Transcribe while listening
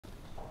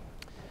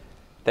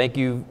Thank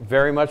you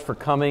very much for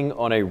coming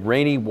on a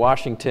rainy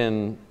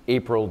Washington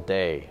April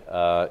day.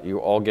 You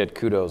all get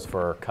kudos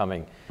for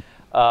coming.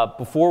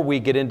 Before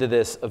we get into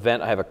this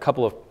event, I have a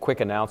couple of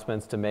quick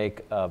announcements to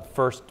make.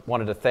 First,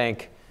 wanted to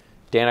thank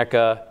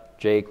Danica,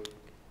 Jake,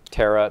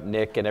 Tara,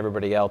 Nick, and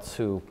everybody else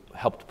who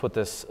helped put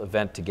this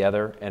event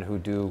together and who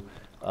do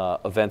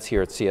events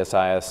here at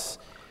CSIS.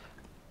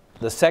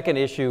 The second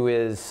issue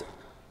is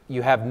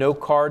you have no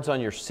cards on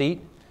your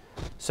seat.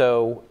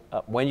 So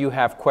when you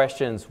have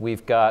questions,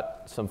 we've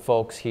got some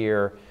folks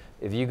here.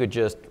 If you could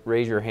just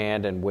raise your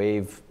hand and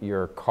wave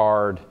your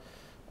card,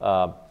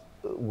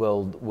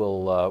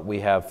 we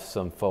have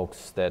some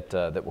folks that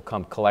will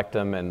come collect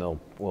them, and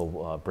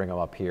we'll bring them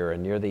up here.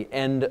 And near the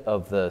end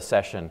of the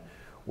session,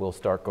 we'll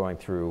start going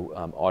through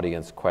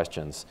audience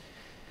questions.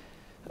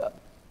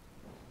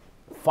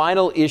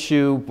 Final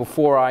issue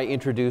before I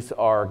introduce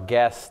our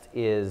guest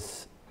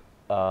is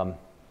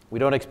we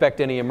don't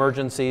expect any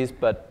emergencies,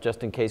 but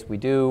just in case we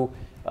do,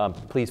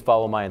 please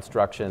follow my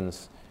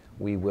instructions.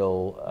 We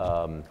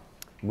will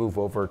move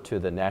over to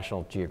the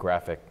National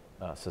Geographic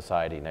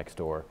Society next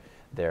door.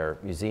 Their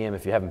museum,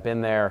 if you haven't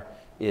been there,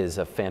 is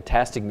a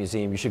fantastic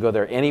museum. You should go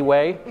there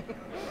anyway.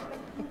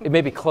 It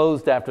may be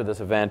closed after this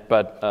event,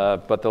 but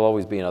there'll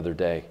always be another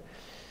day.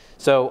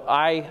 So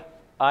I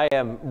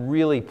am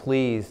really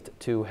pleased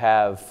to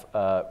have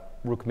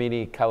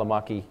Rukmini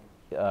Callimachi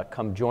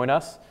come join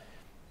us.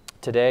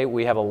 Today,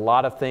 we have a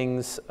lot of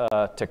things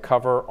to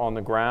cover on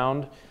the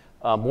ground.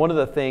 One of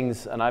the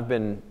things, and I've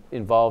been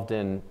involved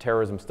in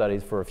terrorism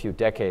studies for a few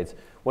decades,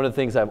 one of the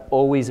things I've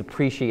always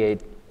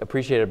appreciated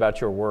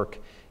about your work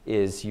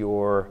is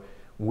your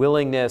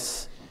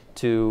willingness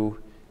to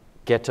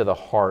get to the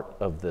heart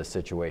of the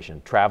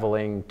situation,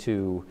 traveling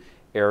to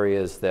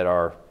areas that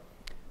are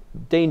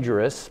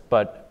dangerous,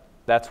 but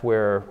that's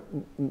where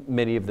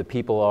many of the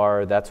people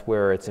are. That's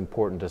where it's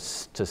important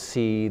to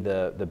see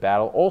the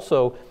battle.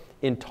 Also,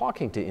 in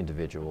talking to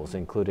individuals,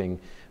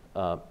 including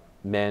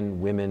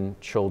men, women,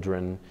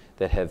 children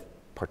that have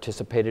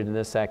participated in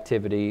this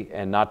activity,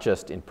 and not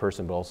just in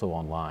person, but also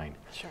online.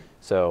 Sure.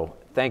 So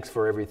thanks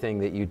for everything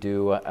that you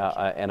do,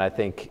 and I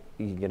think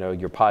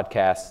your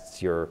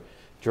podcasts, your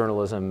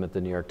journalism at the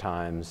New York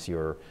Times,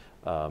 your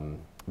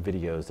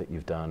videos that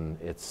you've done.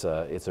 It's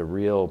a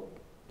real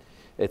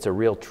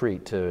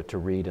treat to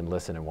read and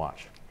listen and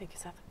watch. Thank you,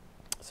 Seth.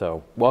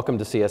 So welcome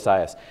to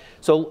CSIS.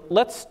 So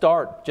let's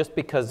start, just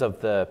because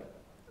of the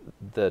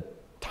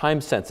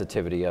time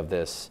sensitivity of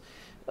this.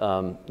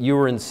 You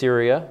were in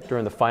Syria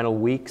during the final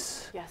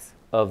weeks Yes.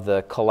 of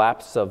the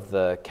collapse of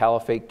the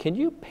Caliphate. Can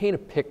you paint a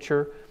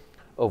picture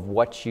of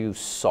what you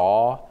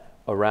saw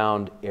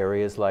around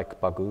areas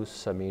like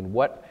Baghouz? I mean,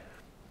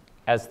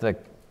 as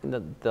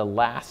the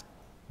last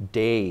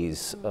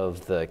days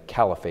of the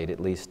Caliphate, at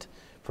least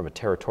from a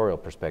territorial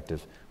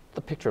perspective, what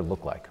the picture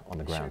looked like on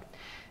the ground? Sure.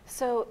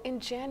 So in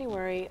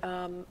January,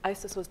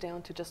 ISIS was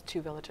down to just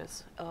 2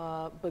 villages,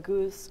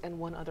 Baghouz and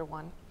one other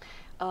one.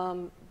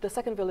 The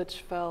second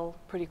village fell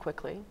pretty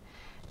quickly.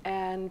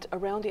 And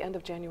around the end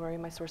of January,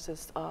 my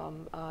sources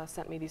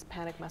sent me these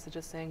panic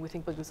messages saying, we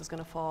think Baghouz is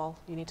going to fall.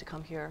 You need to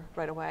come here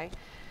right away.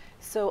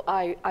 So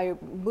I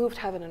moved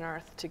heaven and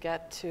earth to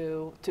get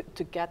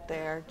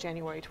there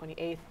January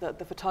 28th.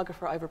 The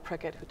photographer, Ivor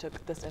Prickett, who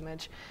took this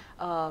image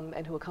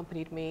and who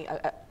accompanied me,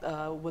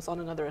 was on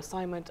another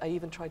assignment. I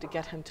even tried to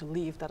get him to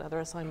leave that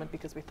other assignment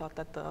because we thought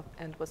that the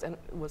end was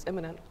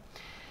imminent.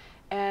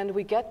 And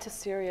we get to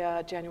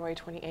Syria January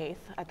 28th.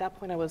 At that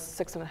point, I was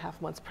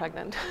 6.5 months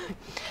pregnant.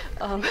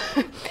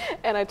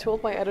 And I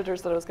told my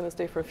editors that I was going to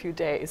stay for a few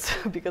days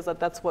because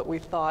that's what we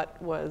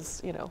thought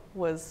was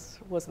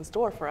in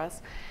store for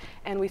us.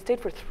 And we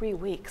stayed for 3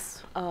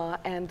 weeks.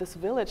 And this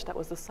village that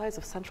was the size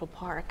of Central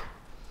Park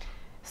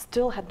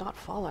still had not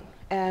fallen.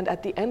 And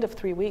at the end of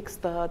 3 weeks,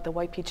 the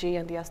YPG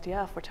and the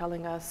SDF were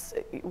telling us,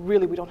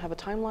 really, we don't have a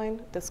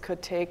timeline. This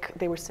could take,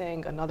 they were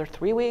saying, another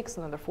 3 weeks,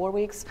 another 4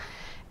 weeks.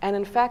 And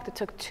in fact, it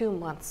took 2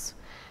 months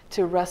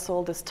to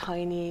wrestle this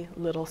tiny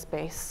little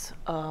space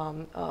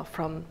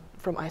from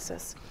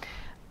ISIS.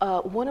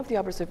 One of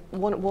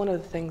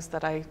the things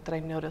that I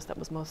noticed that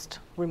was most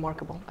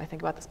remarkable, I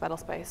think, about this battle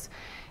space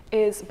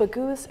is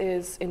Baghouz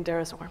is in Deir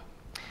ez-Zor.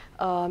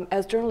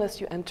 As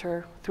journalists, you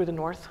enter through the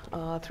north,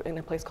 in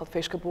a place called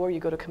Feshkabur. You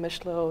go to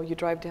Kamishlo, you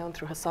drive down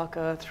through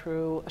Hasaka,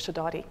 through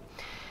Shadadi.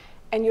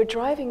 And you're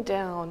driving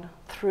down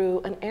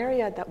through an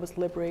area that was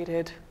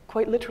liberated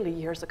quite literally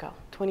years ago.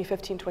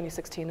 2015,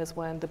 2016 is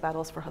when the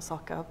battles for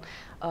Hasaka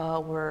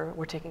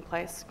were taking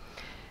place.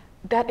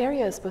 That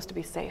area is supposed to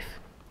be safe.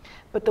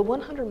 But the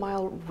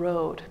 100-mile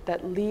road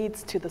that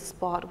leads to the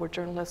spot where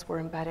journalists were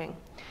embedding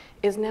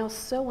is now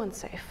so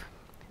unsafe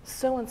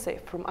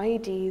from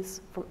IEDs,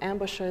 from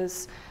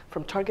ambushes,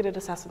 from targeted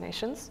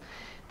assassinations,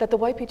 that the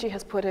YPG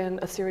has put in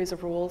a series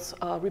of rules.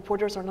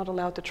 Reporters are not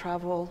allowed to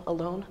travel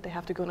alone. They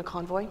have to go in a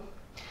convoy.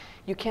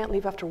 You can't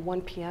leave after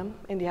 1 p.m.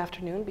 in the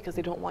afternoon because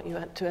they don't want you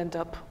to end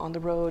up on the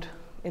road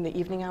in the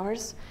evening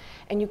hours,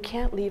 and you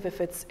can't leave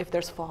if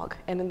there's fog.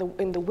 And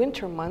in the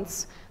winter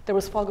months, there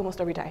was fog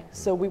almost every day.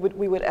 So we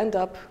would end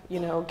up,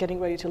 getting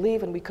ready to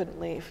leave, and we couldn't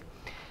leave.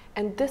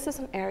 And this is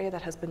an area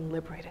that has been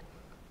liberated.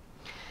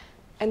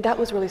 And that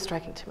was really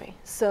striking to me.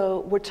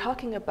 So we're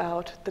talking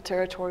about the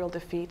territorial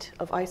defeat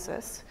of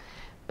ISIS,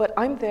 but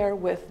I'm there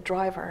with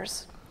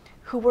drivers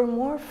who were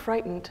more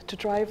frightened to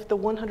drive the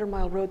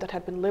 100-mile road that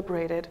had been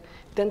liberated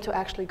than to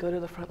actually go to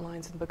the front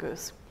lines in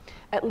Baghouz.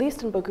 At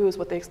least in Baghouz,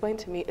 what they explained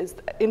to me is,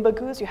 in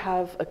Baghouz, you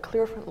have a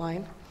clear front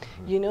line.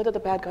 You know that the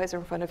bad guys are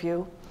in front of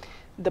you.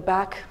 The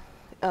back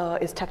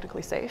is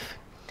technically safe.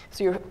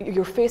 So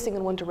you're facing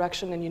in one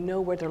direction, and you know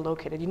where they're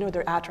located. You know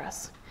their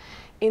address.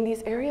 In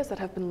these areas that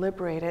have been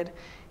liberated,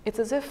 it's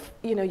as if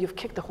you've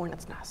kicked the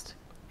hornet's nest,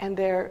 and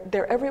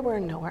they're everywhere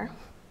and nowhere.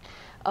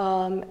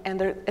 And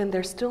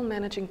they're still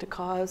managing to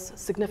cause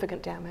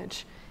significant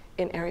damage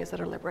in areas that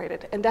are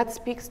liberated. And that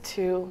speaks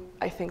to,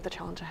 I think, the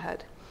challenge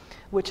ahead,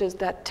 which is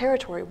that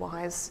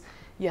territory-wise,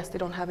 yes, they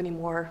don't have any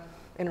more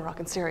in Iraq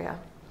and Syria,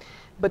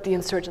 but the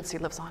insurgency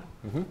lives on.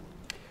 Mm-hmm.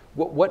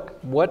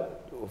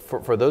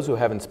 For those who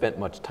haven't spent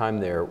much time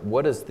there,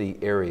 what does the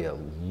area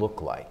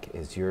look like?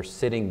 As you're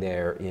sitting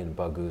there in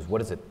Baghouz, what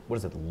does it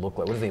look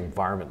like? What does the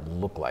environment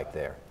look like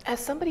there? As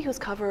somebody who's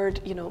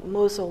covered,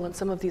 Mosul and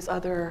some of these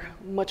other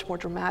much more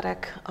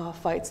dramatic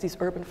fights, these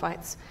urban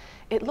fights,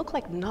 it looked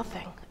like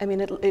nothing. I mean,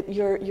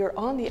 you're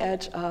on the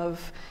edge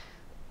of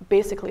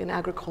basically an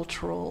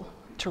agricultural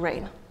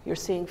terrain. You're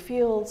seeing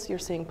fields, you're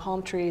seeing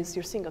palm trees,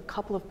 you're seeing a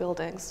couple of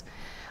buildings.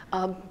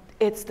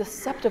 It's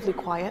deceptively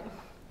quiet.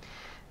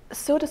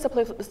 So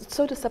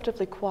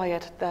deceptively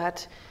quiet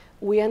that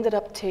we ended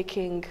up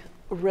taking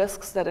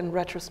risks that in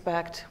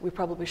retrospect we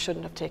probably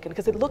shouldn't have taken,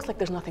 because it looks like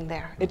there's nothing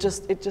there. It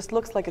just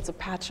looks like it's a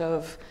patch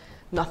of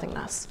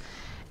nothingness.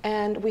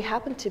 And we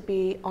happened to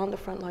be on the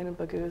front line in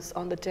Baghouz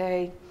on the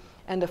day,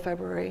 end of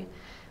February,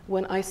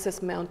 when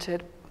ISIS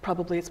mounted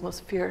probably its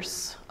most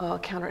fierce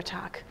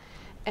counterattack.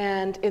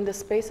 And in the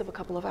space of a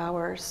couple of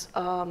hours,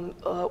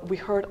 we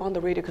heard on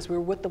the radio, because we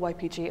were with the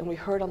YPG, and we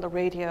heard on the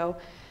radio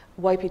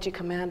YPG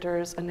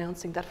commanders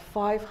announcing that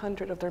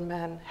 500 of their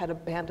men had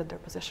abandoned their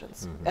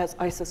positions as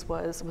ISIS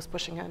was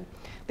pushing in.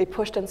 They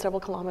pushed in several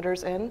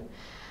kilometers in,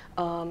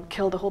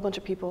 killed a whole bunch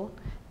of people,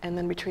 and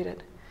then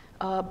retreated.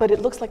 But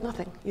it looks like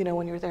nothing,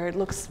 when you're there. It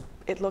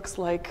looks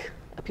like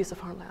a piece of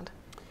farmland.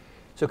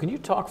 So can you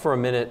talk for a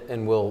minute,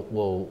 and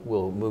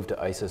we'll move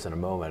to ISIS in a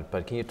moment,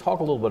 but can you talk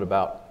a little bit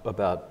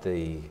about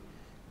the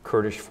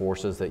Kurdish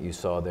forces that you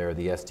saw there,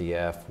 the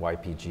SDF,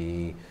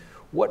 YPG?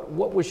 What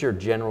was your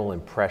general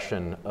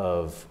impression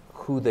of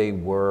who they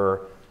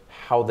were,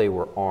 how they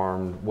were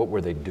armed, what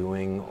were they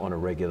doing on a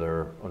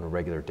regular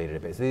day-to-day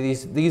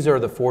basis? These are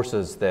the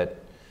forces that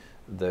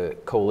the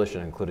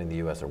coalition, including the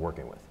U.S., are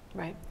working with.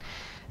 Right.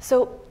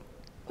 So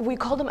we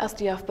call them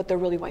SDF, but they're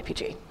really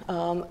YPG.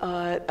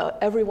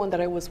 Everyone that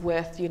I was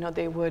with,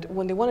 they would,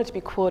 when they wanted to be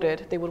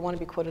quoted, they would want to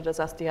be quoted as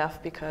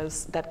SDF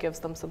because that gives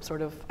them some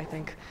sort of, I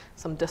think,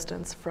 some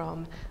distance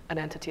from an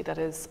entity that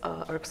is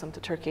irksome to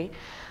Turkey.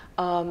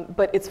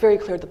 But it's very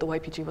clear that the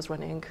YPG was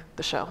running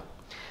the show.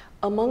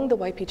 Among the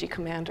YPG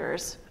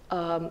commanders,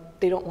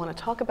 they don't want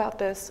to talk about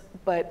this,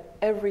 but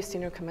every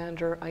senior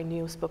commander I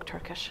knew spoke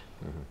Turkish.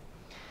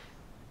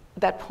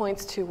 That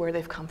points to where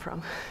they've come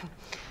from.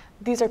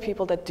 These are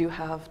people that do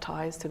have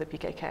ties to the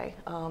PKK.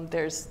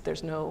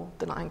 There's no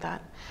denying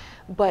that.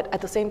 But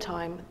at the same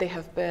time, they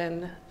have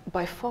been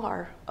by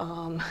far,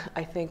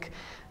 I think,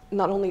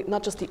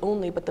 not just the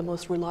only, but the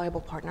most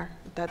reliable partner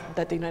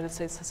that the United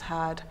States has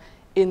had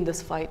in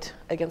this fight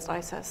against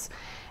ISIS.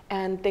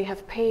 And they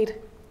have paid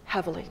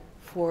heavily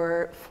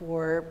for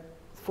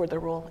their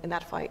role in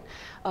that fight.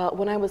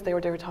 When I was there,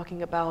 they were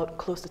talking about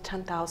close to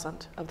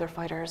 10,000 of their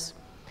fighters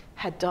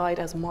had died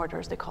as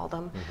martyrs, they call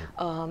them,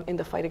 in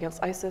the fight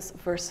against ISIS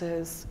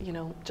versus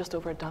just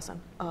over a dozen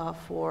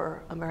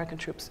for American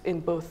troops in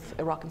both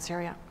Iraq and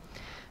Syria.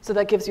 So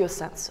that gives you a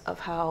sense of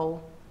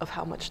how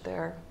much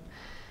they're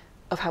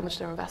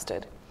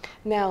invested.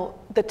 Now,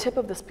 the tip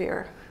of the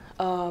spear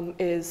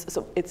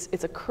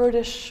it's a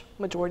Kurdish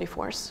majority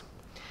force.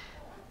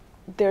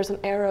 There's an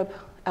Arab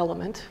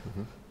element.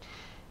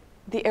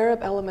 The Arab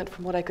element,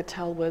 from what I could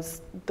tell,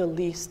 was the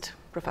least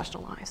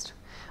professionalized.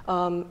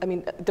 I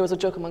mean, there was a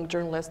joke among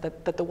journalists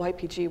that the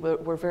YPG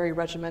were very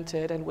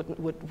regimented and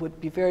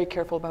would be very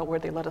careful about where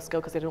they let us go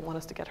because they didn't want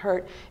us to get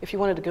hurt. If you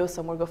wanted to go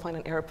somewhere, go find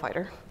an Arab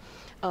fighter,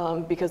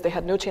 because they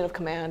had no chain of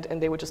command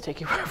and they would just take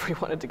you wherever you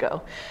wanted to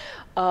go.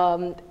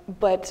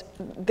 But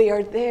they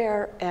are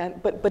there,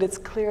 but it's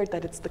clear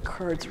that it's the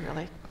Kurds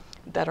really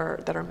that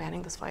are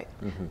manning this fight.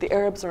 The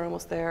Arabs are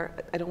almost there.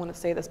 I don't want to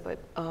say this, but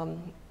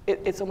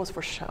it's almost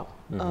for show.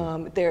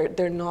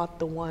 They're not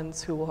the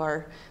ones who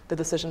are the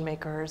decision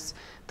makers,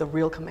 the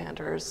real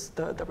commanders,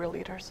 the real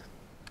leaders.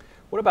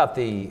 What about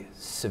the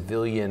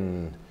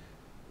civilian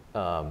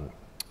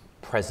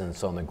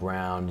presence on the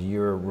ground?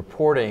 Your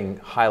reporting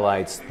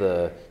highlights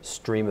the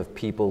stream of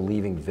people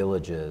leaving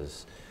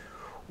villages.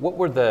 What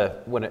were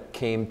when it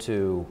came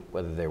to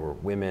whether they were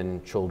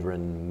women,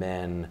 children,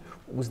 men,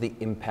 what was the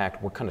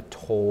impact, what kind of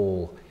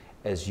toll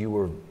as you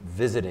were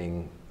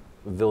visiting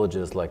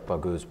villages like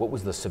Baghouz, what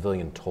was the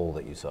civilian toll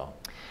that you saw?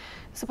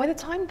 So by the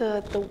time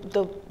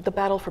the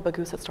battle for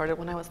Baghouz had started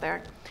when I was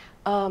there,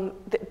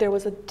 there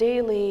was a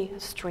daily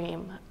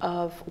stream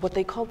of what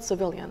they called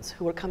civilians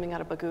who were coming out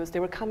of Baghouz. They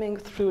were coming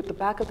through the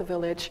back of the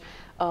village,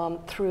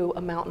 through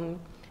a mountain,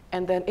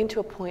 and then into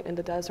a point in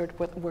the desert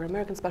where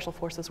American Special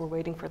Forces were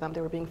waiting for them.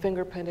 They were being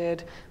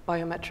fingerprinted,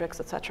 biometrics,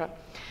 etc.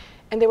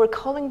 And they were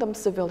calling them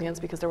civilians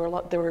because there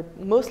were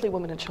mostly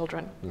women and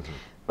children. Mm-hmm.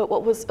 But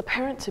what was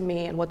apparent to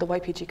me and what the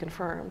YPG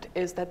confirmed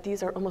is that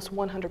these are almost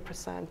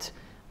 100%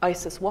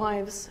 ISIS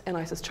wives and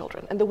ISIS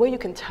children. And the way you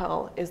can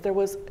tell is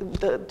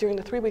during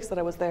the 3 weeks that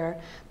I was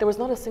there was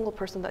not a single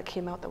person that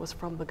came out that was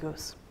from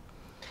Baghouz.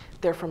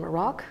 They're from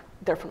Iraq,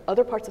 they're from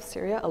other parts of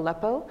Syria,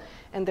 Aleppo,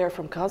 and they're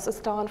from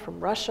Kazakhstan, from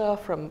Russia,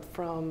 from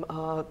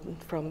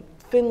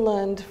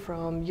Finland,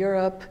 from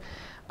Europe.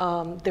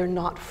 They're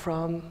not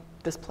from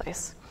this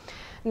place.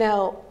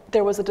 Now,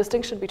 there was a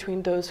distinction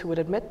between those who would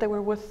admit they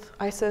were with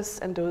ISIS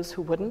and those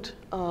who wouldn't.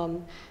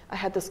 I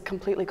had this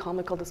completely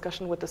comical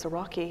discussion with this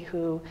Iraqi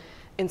who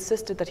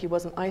insisted that he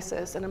wasn't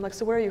ISIS, and I'm like,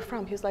 so where are you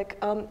from? He's like,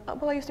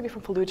 well, I used to be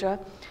from Fallujah,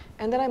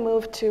 and then I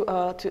moved to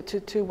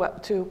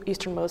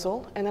Eastern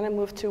Mosul, and then I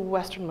moved to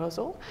Western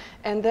Mosul,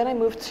 and then I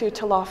moved to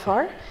Tal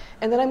Afar,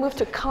 and then I moved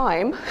to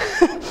Qaim.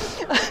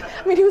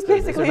 I mean, he was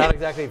basically... These are not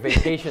exactly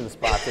vacation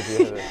spots at the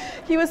end of it.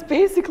 He was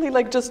basically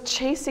like just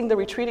chasing the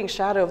retreating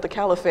shadow of the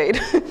Caliphate,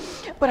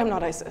 but I'm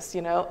not ISIS,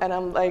 you know, and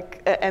I'm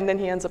like, and then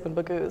he ends up in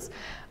Baghouz.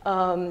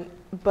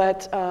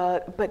 But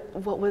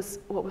what was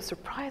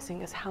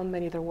surprising is how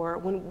many there were.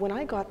 When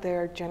I got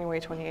there January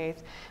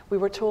 28th, we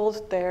were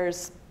told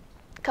there's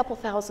a couple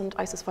thousand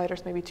ISIS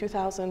fighters, maybe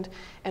 2,000,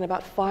 and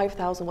about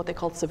 5,000 what they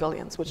called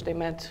civilians, which they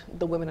meant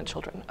the women and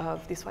children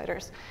of these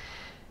fighters.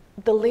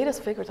 The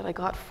latest figure that I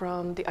got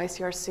from the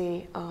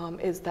ICRC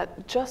is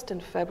that just in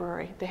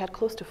February, they had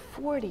close to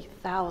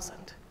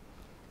 40,000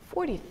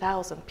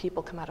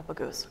 people come out of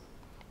Baghouz.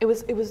 It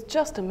was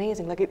just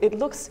amazing. Like it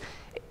looks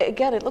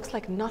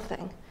like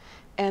nothing.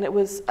 And it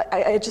was,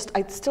 I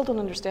still don't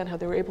understand how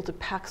they were able to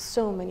pack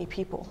so many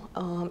people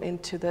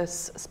into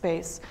this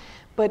space.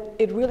 But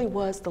it really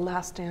was the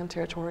last stand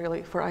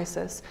territorially for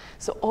ISIS.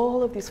 So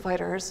all of these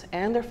fighters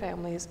and their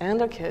families and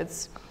their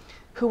kids,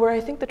 who were, I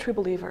think, the true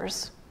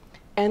believers,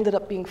 ended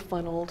up being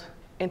funneled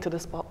into the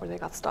spot where they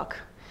got stuck.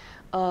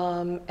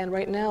 And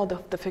right now,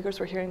 the figures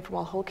we're hearing from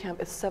Al-Hol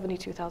camp is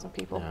 72,000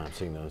 people. Yeah, I'm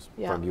seeing those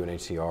yeah. from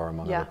UNHCR,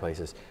 among other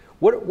places.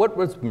 What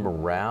was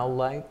morale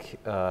like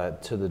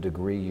to the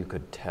degree you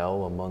could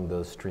tell among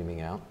those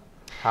streaming out?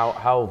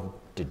 How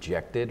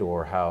dejected,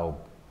 or how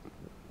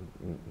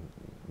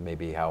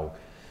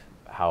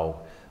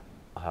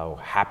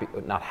happy,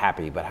 not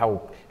happy, but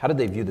how did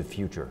they view the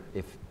future,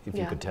 if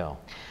you could tell?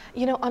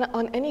 You know,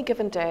 on any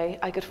given day,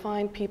 I could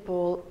find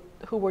people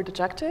who were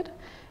dejected,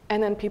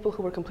 and then people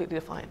who were completely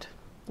defiant.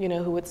 You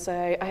know, who would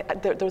say,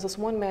 there was this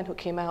one man who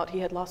came out, he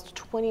had lost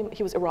 20,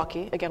 he was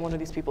Iraqi, again, one of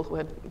these people who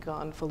had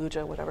gone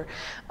Fallujah, whatever,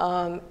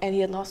 and he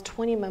had lost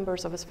 20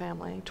 members of his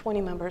family, 20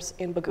 members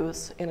in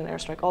Baghouz in an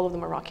airstrike, all of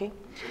them Iraqi.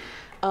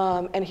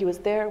 And he was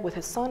there with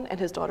his son and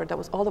his daughter. That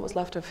was all that was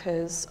left of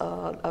his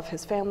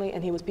family,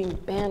 and he was being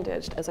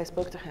bandaged as I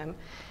spoke to him.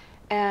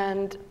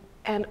 And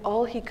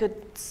all he could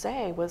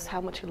say was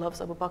how much he loves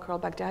Abu Bakr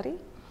al-Baghdadi,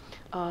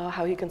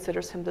 how he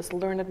considers him this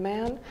learned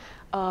man,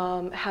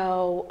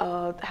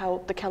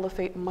 how the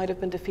Caliphate might have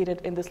been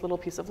defeated in this little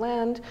piece of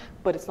land,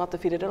 but it's not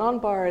defeated in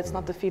Anbar, it's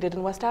not defeated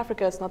in West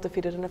Africa, it's not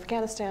defeated in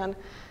Afghanistan.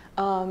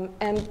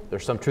 And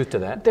there's some truth to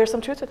that. There's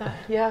some truth to that,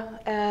 yeah.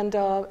 And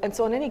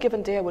so on any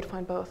given day, I would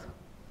find both.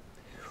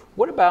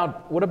 What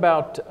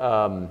about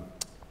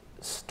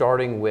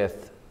starting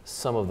with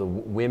some of the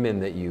women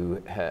that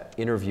you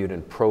interviewed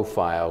and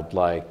profiled,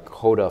 like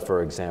Hoda,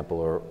 for example,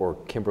 or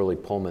Kimberly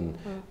Pullman?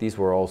 These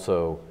were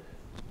also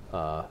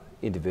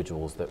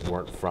individuals that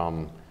weren't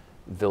from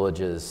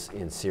villages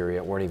in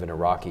Syria, weren't even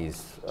Iraqis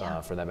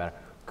for that matter.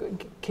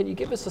 Can you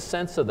give us a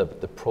sense of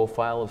the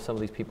profile of some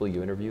of these people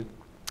you interviewed?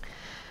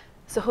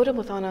 So Hoda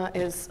Muthana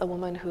is a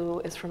woman who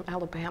is from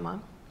Alabama.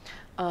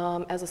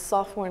 As a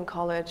sophomore in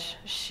college,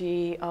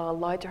 she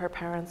lied to her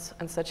parents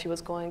and said she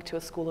was going to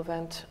a school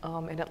event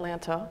in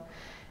Atlanta,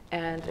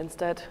 and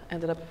instead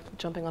ended up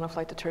jumping on a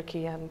flight to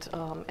Turkey and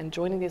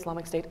joining the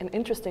Islamic State. And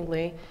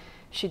interestingly,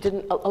 she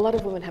didn't. A lot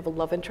of women have a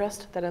love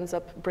interest that ends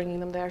up bringing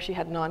them there. She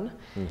had none,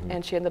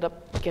 and she ended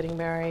up getting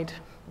married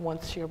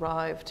once she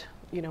arrived,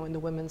 you know, in the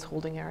women's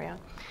holding area.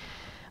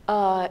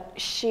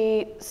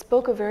 She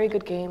spoke a very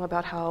good game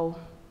about how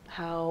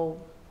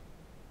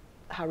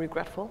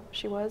regretful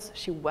she was.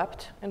 She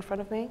wept in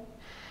front of me.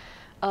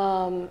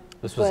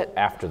 This was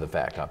after the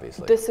fact,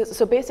 obviously. This is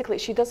so basically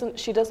she doesn't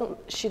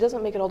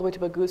make it all the way to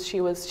Baghouz.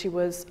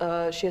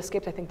 She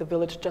escaped, I think, the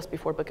village just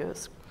before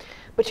Baghouz,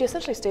 but she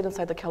essentially stayed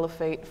inside the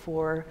Caliphate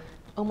for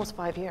almost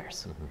 5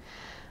 years.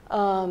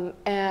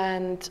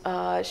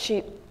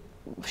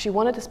 she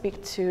wanted to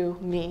speak to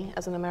me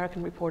as an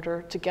American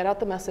reporter to get out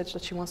the message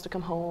that she wants to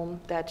come home,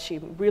 that she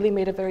really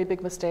made a very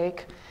big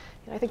mistake.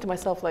 I think to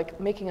myself, like,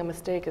 making a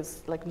mistake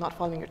is like not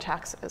filing your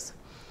taxes.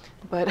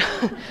 But,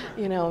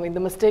 I mean, the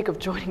mistake of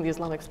joining the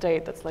Islamic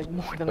State, that's like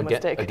more than a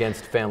mistake.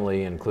 Against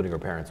family, including her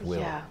parents'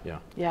 will.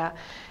 Yeah.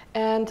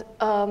 And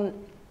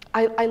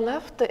I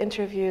left the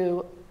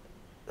interview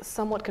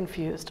somewhat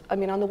confused. I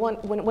mean, on the one,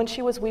 when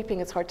she was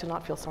weeping, it's hard to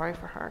not feel sorry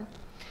for her.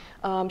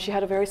 She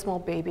had a very small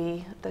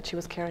baby that she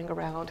was carrying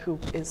around who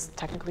is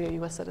technically a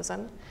US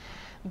citizen.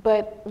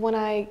 But when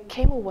I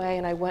came away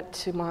and I went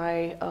to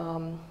my,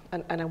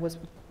 and I was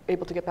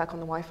able to get back on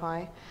the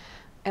Wi-Fi,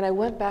 and I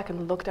went back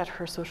and looked at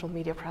her social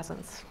media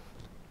presence.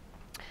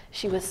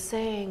 She was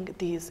saying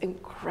these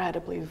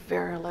incredibly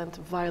virulent,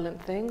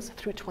 violent things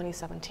through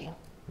 2017.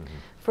 Mm-hmm.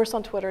 First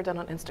on Twitter, then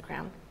on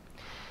Instagram.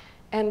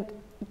 And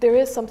there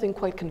is something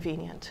quite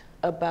convenient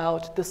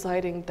about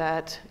deciding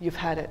that you've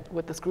had it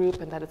with this group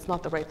and that it's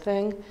not the right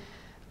thing,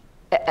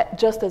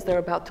 just as they're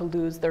about to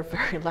lose their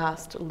very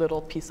last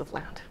little piece of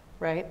land,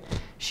 right?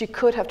 She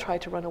could have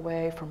tried to run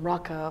away from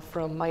Raqqa,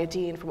 from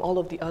Mayadeen, from all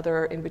of the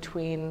other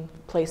in-between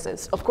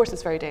places. Of course,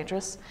 it's very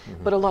dangerous,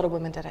 but a lot of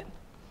women did it.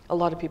 A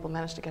lot of people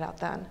managed to get out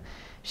then.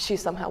 She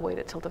somehow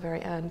waited till the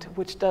very end,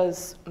 which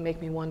does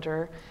make me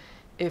wonder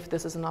if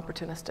this is an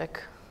opportunistic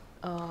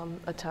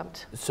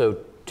attempt. So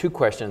 2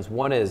 questions.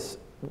 One is,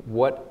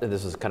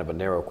 this is kind of a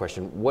narrow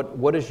question,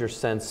 what is your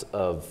sense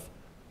of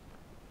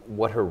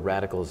what her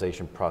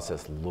radicalization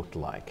process looked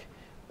like,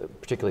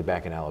 particularly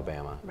back in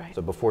Alabama? Right.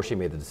 So before she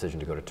made the decision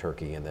to go to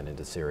Turkey and then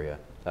into Syria,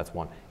 that's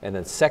one. And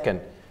then second,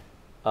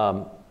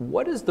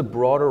 what is the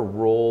broader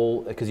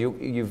role, because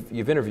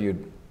you've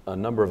interviewed a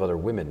number of other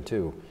women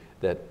too,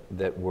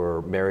 that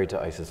were married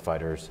to ISIS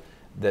fighters,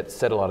 that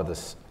said a lot of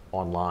this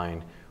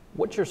online.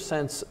 What's your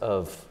sense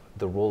of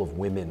the role of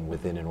women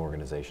within an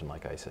organization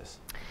like ISIS?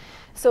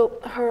 So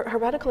her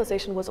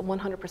radicalization was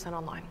 100%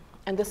 online,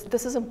 and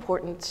this is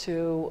important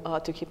to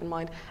keep in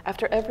mind.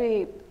 After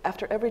every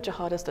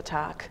jihadist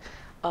attack,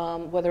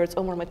 whether it's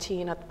Omar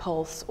Mateen at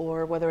Pulse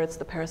or whether it's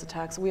the Paris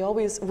attacks, we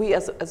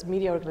as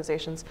media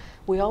organizations,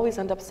 we always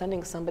end up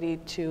sending somebody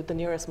to the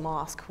nearest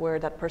mosque where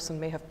that person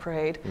may have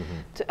prayed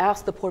to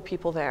ask the poor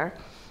people there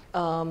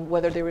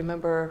whether they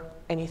remember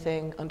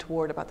anything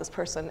untoward about this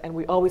person, and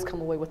we always come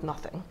away with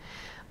nothing.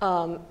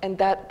 And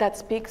that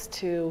speaks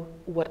to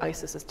what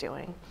ISIS is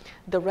doing.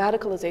 The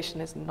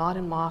radicalization is not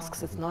in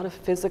mosques. It's not a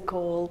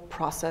physical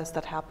process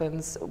that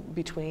happens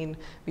between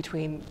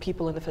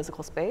people in the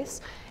physical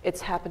space.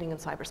 It's happening in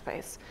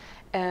cyberspace.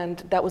 And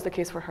that was the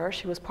case for her.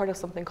 She was part of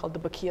something called the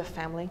Bakia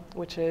family,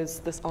 which is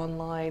this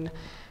online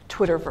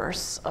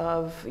Twitterverse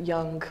of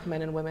young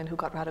men and women who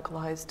got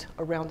radicalized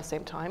around the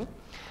same time.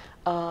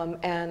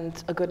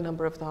 And a good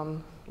number of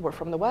them were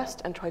from the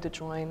West and tried to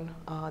join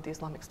the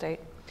Islamic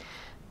State.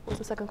 What was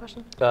the second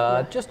question?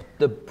 Just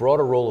the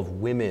broader role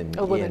of women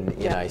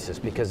in ISIS,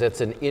 because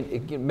it's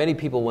many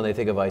people, when they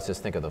think of ISIS,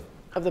 think of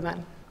the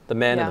men. The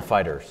men and the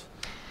fighters.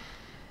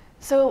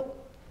 So,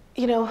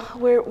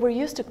 we're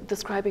used to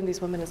describing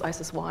these women as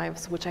ISIS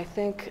wives, which I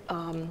think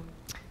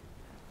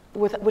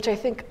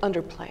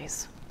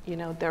underplays,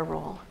 their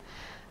role.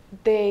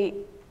 They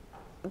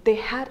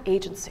had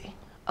agency,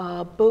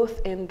 both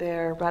in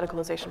their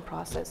radicalization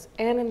process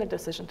and in the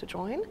decision to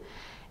join.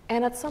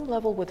 And at some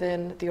level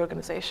within the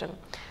organization,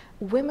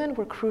 women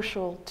were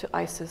crucial to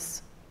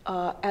ISIS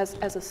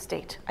as a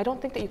state. I don't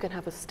think that you can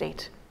have a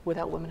state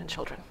without women and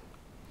children.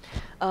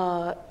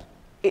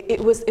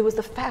 It was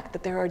the fact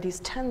that there are these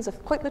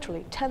quite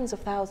literally tens of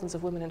thousands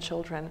of women and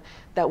children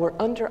that were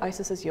under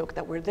ISIS's yoke,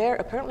 that were there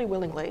apparently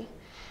willingly,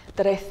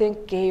 that I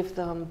think gave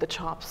them the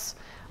chops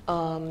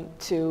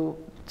to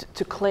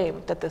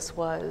claim that this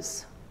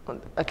was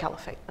a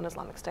caliphate, an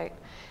Islamic State.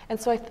 And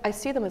so I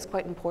see them as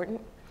quite important.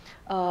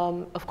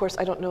 Of course,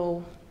 I don't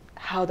know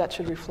how that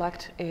should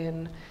reflect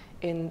in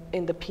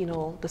the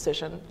penal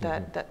decision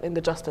that in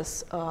the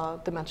justice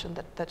dimension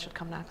that should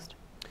come next.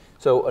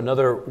 So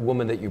another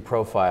woman that you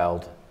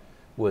profiled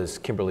was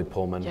Kimberly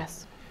Pullman.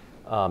 Yes.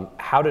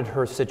 How did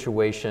her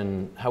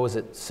situation, how was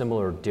it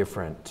similar or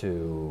different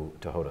to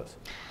Hoda's?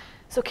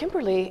 So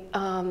Kimberly,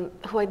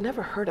 who I'd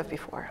never heard of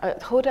before,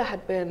 Hoda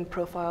had been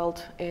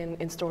profiled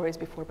in stories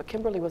before, but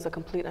Kimberly was a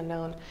complete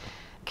unknown.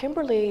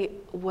 Kimberly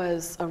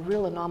was a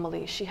real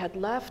anomaly. She had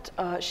left,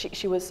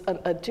 she was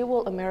a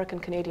dual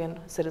American-Canadian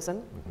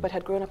citizen, but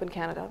had grown up in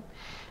Canada.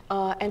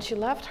 And she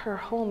left her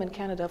home in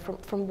Canada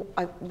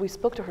we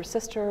spoke to her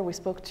sister, we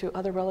spoke to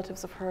other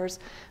relatives of hers.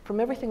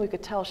 From everything we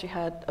could tell, she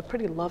had a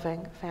pretty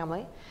loving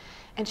family.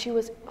 And she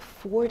was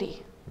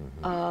 40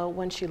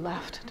 when she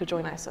left to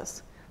join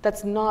ISIS.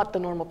 That's not the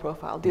normal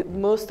profile.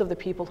 Most of the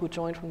people who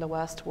joined from the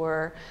West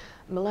were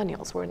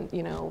millennials, were in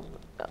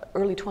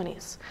early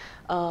 20s.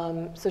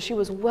 So she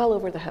was well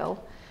over the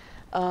hill.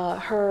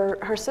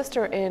 Her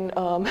sister in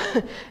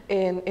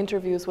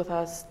interviews with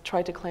us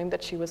tried to claim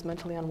that she was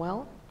mentally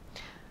unwell.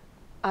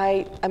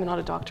 I'm not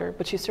a doctor,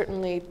 but she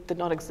certainly did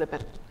not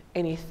exhibit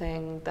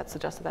anything that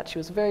suggested that. She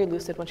was very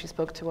lucid when she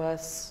spoke to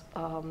us,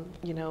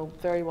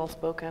 very well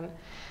spoken.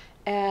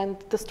 And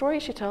the story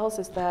she tells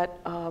is that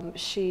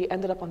she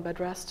ended up on bed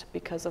rest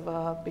because of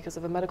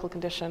a medical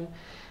condition.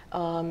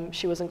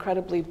 She was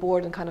incredibly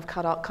bored and kind of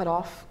cut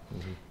off.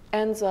 Mm-hmm.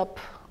 Ends up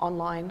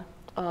online.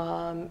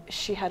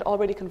 She had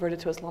already converted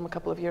to Islam a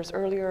couple of years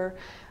earlier.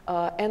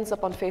 Ends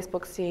up on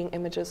Facebook seeing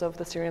images of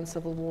the Syrian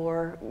civil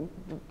war.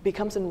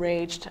 Becomes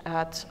enraged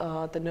at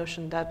the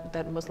notion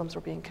that Muslims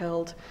were being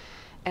killed,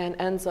 and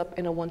ends up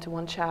in a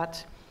one-to-one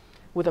chat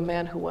with a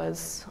man who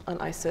was an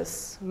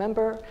ISIS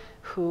member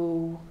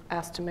who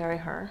asked to marry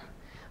her,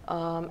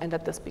 and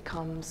that this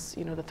becomes,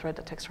 the thread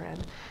that takes her in.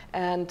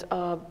 And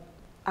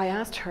I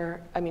asked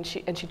her,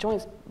 she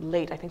joins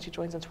late, I think she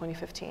joins in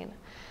 2015.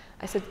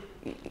 I said,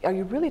 are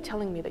you really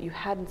telling me that you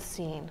hadn't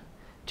seen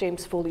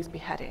James Foley's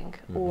beheading,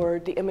 mm-hmm. or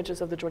the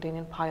images of the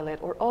Jordanian pilot,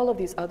 or all of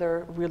these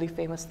other really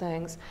famous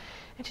things?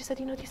 And she said,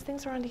 these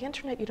things are on the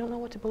internet, you don't know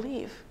what to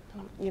believe.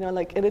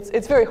 And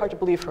it's very hard to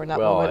believe her in that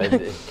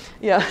moment.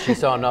 Yeah. She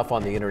saw enough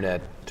on the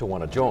internet to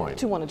want to join.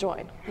 To want to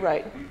join,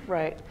 right.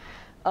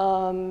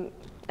 And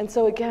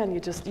so again,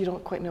 you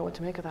don't quite know what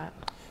to make of that.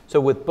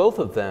 So with both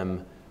of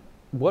them,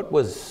 what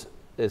was,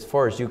 as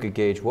far as you could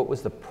gauge, what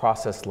was the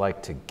process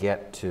like to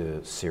get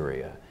to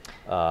Syria?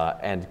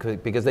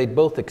 Because they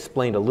both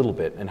explained a little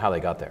bit and how they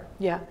got there.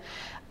 Yeah.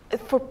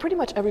 For pretty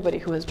much everybody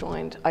who has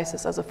joined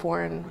ISIS as a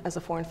foreign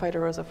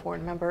fighter or as a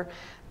foreign member,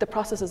 the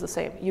process is the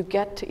same. You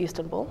get to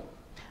Istanbul.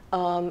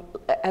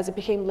 As it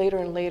became later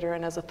and later,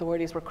 and as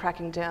authorities were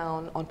cracking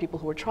down on people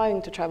who were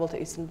trying to travel to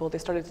Istanbul, they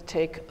started to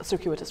take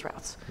circuitous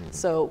routes. Mm-hmm.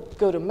 So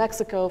go to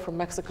Mexico, from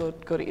Mexico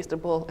go to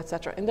Istanbul,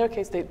 etc. In their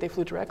case, they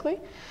flew directly.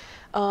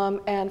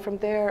 And from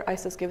there,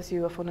 ISIS gives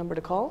you a phone number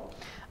to call.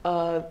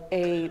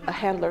 A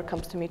handler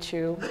comes to meet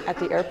you at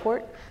the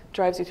airport,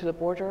 drives you to the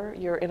border.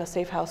 You're in a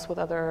safe house with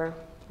other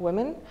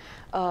women,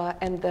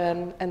 and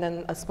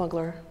then a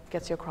smuggler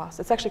gets you across.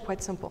 It's actually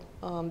quite simple.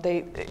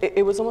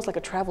 It was almost like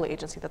a travel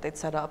agency that they'd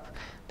set up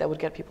that would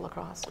get people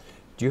across.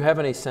 Do you have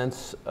any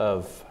sense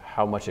of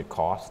how much it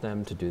cost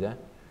them to do that,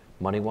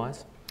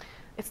 money-wise?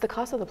 It's the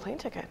cost of the plane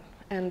ticket,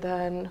 and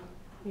then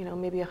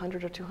maybe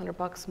 $100 or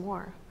 $200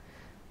 more.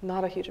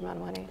 Not a huge amount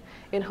of money.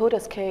 In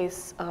Hoda's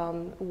case,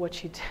 what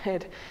she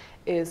did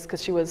is,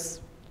 because she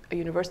was a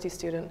university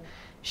student,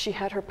 she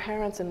had her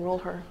parents enroll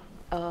her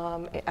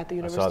at the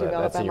University of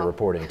Alabama. That's in your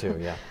reporting too,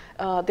 yeah.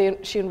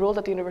 She enrolled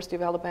at the University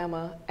of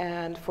Alabama,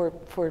 and for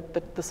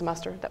the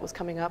semester that was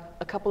coming up,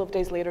 a couple of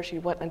days later she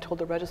went and told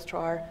the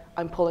registrar,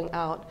 I'm pulling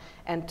out,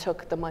 and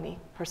took the money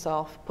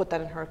herself, put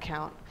that in her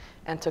account,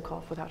 and took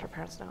off without her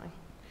parents knowing.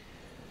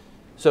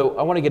 So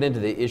I want to get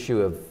into the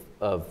issue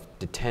of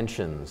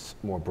detentions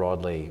more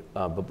broadly,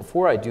 but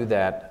before I do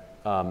that,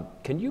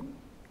 can you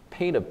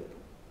paint a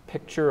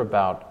picture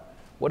about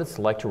what it's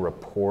like to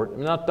report,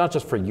 not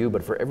just for you,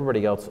 but for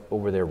everybody else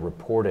over there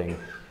reporting,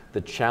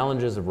 the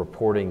challenges of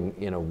reporting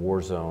in a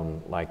war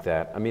zone like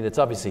that? I mean, it's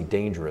obviously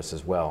dangerous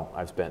as well.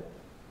 I've spent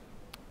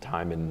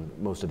time in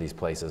most of these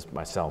places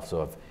myself,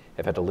 so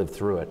I've had to live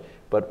through it.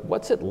 But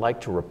what's it like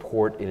to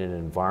report in an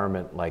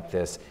environment like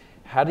this?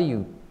 How do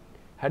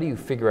you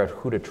figure out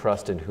who to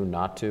trust and who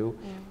not to?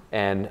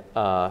 And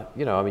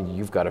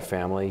you've got a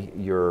family.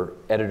 Your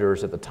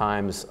editors at the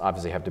Times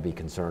obviously have to be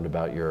concerned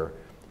about your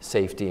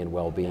safety and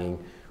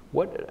well-being.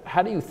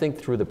 How do you think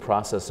through the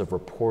process of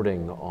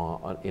reporting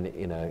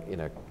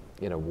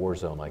in a war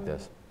zone like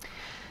this?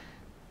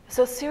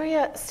 So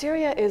Syria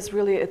is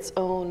really its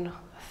own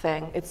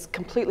thing. It's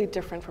completely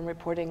different from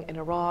reporting in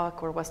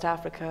Iraq or West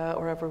Africa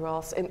or everywhere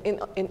else.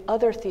 In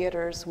other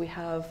theaters, we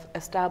have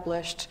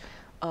established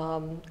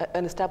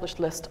an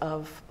established list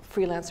of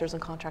freelancers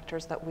and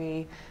contractors that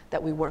we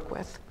work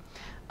with.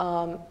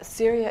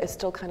 Syria is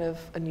still kind of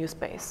a new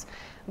space.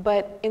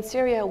 But in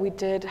Syria, we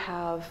did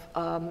have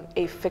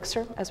a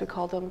fixer, as we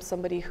call them,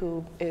 somebody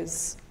who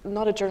is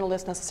not a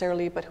journalist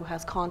necessarily, but who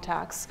has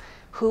contacts,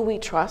 who we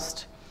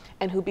trust,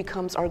 and who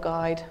becomes our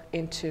guide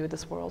into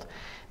this world.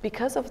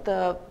 Because of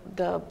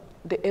the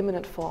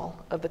imminent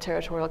fall of the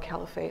territorial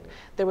caliphate,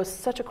 there was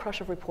such a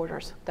crush of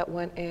reporters that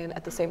went in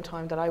at the same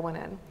time that I went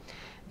in,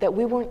 that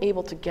we weren't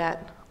able to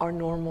get our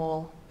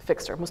normal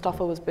fixer.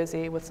 Mustafa was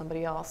busy with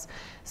somebody else.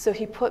 So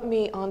he put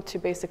me onto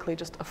basically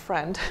just a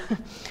friend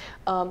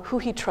who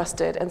he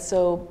trusted. And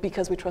so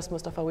because we trust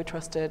Mustafa, we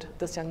trusted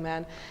this young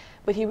man.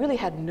 But he really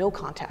had no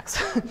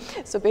contacts.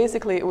 So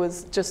basically it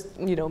was just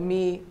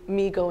me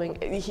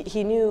going,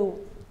 he knew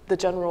the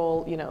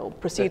general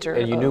procedure.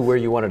 And you knew where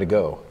you wanted to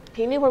go.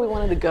 He knew where we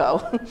wanted to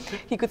go.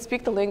 He could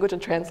speak the language and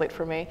translate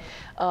for me.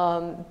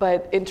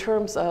 But in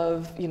terms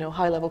of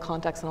high-level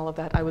contacts and all of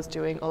that, I was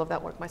doing all of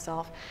that work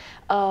myself.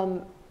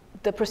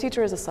 The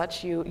procedure is as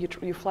such: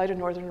 you fly to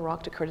northern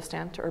Iraq, to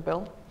Kurdistan, to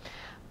Erbil.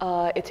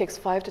 It takes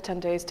 5 to 10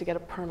 days to get a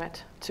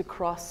permit to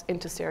cross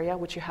into Syria,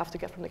 which you have to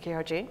get from the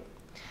KRG.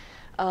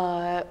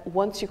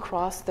 Once you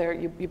cross there,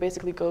 you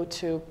basically go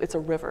to, it's a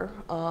river,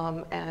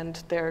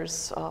 and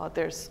there's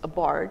a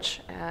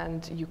barge,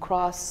 and you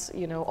cross,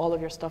 all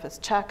of your stuff is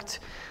checked.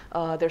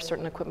 There's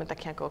certain equipment that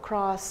can't go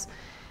across.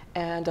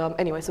 And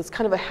anyway, so it's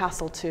kind of a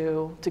hassle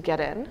to get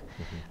in.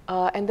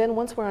 And then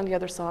once we're on the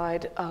other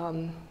side,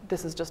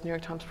 this is just New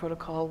York Times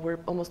protocol, we're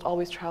almost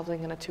always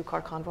traveling in a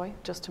 2-car convoy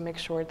just to make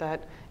sure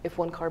that if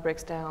one car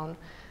breaks down,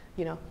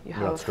 you know, you're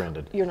not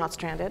stranded. You're not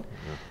stranded.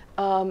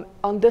 Yeah.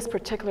 On this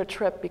particular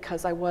trip,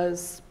 because I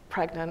was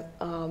pregnant,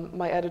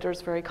 my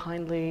editors very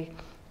kindly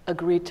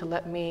agreed to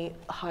let me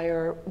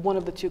hire, one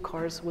of the 2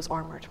 cars was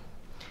armored.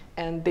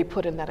 And they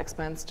put in that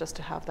expense just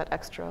to have that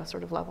extra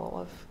sort of level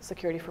of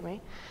security for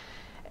me.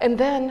 And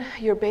then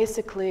you're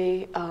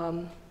basically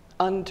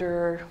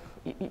you're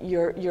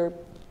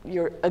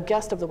a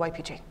guest of the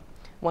YPG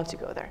once you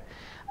go there.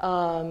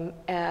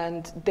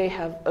 And they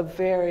have a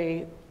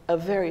very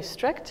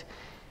strict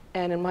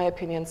and, in my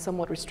opinion,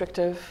 somewhat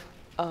restrictive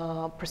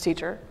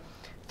procedure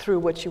through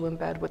which you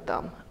embed with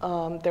them.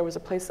 There was a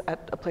place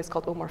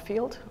called Omar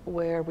Field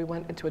where we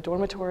went into a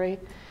dormitory.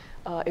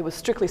 It was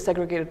strictly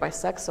segregated by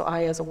sex, so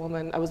I, as a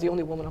woman, I was the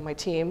only woman on my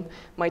team.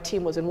 My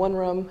team was in one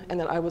room, and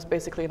then I was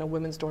basically in a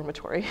women's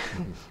dormitory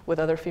with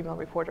other female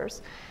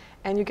reporters.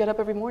 And you get up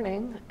every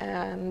morning,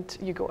 and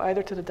you go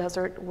either to the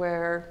desert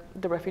where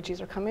the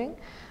refugees are coming,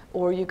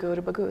 or you go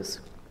to Baghouz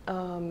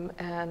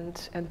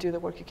and do the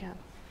work you can.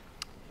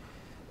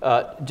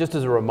 Just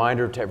as a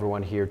reminder to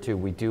everyone here, too,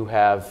 we do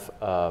have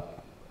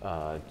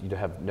you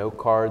have note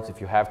cards. If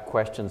you have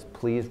questions,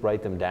 please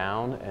write them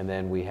down. And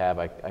then we have,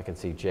 I can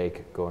see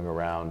Jake going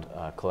around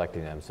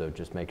collecting them. So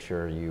just make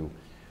sure you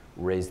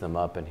raise them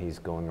up and he's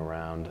going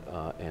around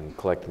and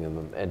collecting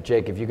them. And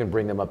Jake, if you can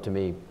bring them up to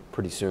me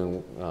pretty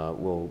soon,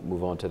 we'll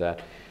move on to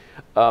that.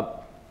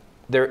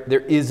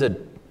 There is a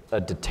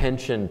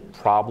detention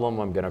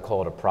problem. I'm going to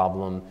call it a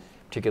problem,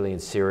 particularly in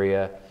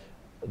Syria.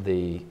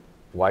 The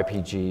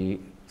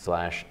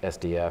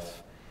YPG/SDF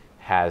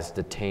has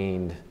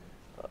detained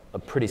a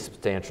pretty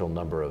substantial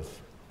number of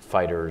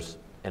fighters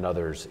and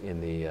others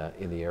in the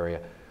area.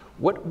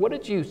 What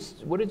did you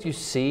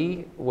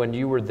see when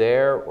you were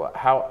there?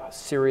 How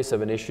serious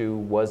of an issue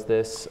was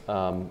this?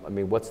 I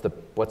mean, what's the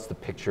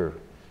picture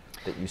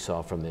that you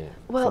saw from the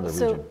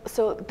region?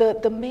 So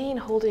the main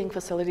holding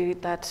facility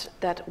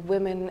that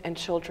women and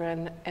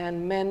children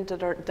and men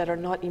that are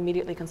not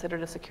immediately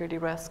considered a security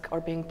risk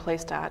are being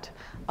placed at,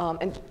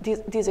 and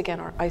these again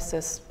are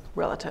ISIS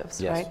relatives,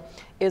 yes, right?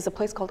 Is a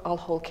place called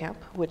Al-Hol camp,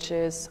 which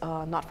is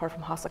not far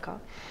from Hasaka.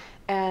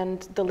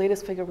 And the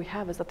latest figure we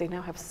have is that they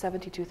now have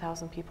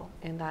 72,000 people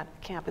in that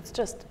camp. It's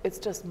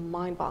just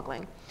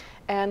mind-boggling.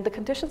 And the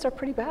conditions are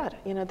pretty bad.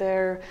 You know,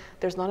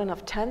 there's not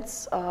enough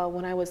tents.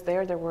 When I was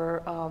there, there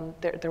were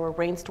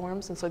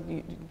rainstorms, and so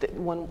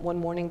one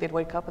morning they'd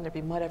wake up and there'd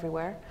be mud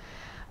everywhere.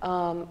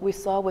 We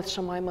saw with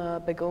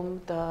Shamima Begum,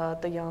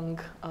 the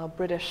young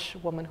British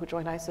woman who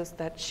joined ISIS,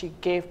 that she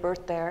gave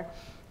birth there,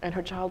 and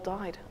her child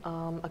died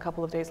a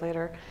couple of days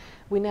later.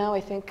 We now,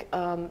 I think,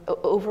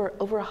 over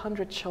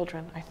 100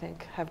 children, I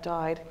think, have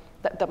died.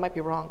 That might be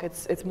wrong.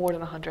 It's more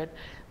than 100,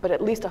 but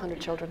at least 100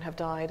 children have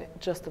died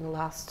just in the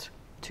last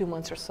 2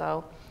 months or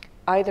so,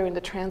 either in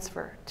the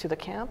transfer to the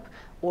camp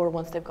or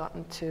once they've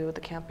gotten to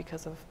the camp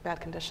because of bad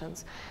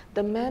conditions.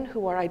 The men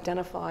who are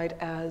identified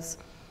as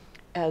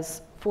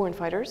foreign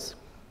fighters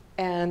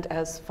and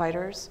as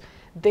fighters,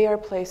 they are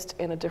placed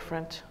in a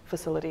different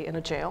facility, in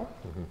a jail.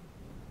 Mm-hmm.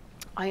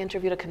 I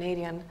interviewed a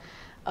Canadian,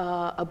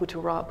 Abu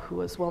Turab, who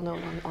was well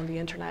known on the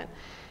internet,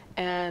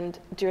 and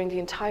during the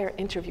entire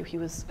interview he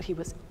was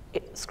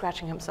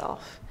scratching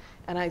himself.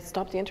 And I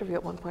stopped the interview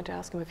at one point to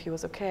ask him if he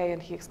was okay,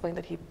 and he explained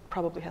that he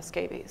probably has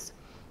scabies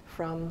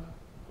from,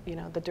 you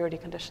know, the dirty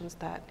conditions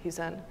that he's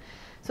in.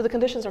 So the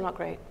conditions are not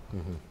great.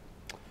 Mm-hmm.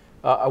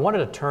 I wanted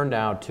to turn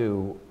now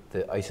to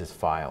the ISIS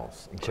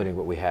files, including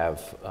what we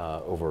have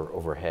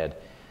overhead.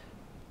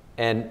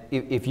 And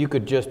if you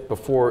could just,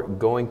 before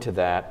going to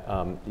that,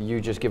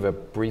 you just give a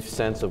brief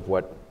sense of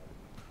what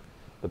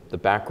the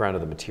background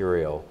of the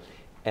material,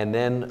 and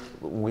then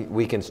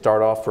we can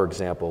start off, for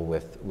example,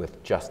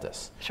 with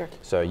justice. Sure.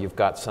 So you've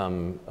got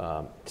some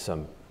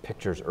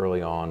pictures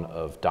early on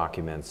of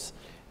documents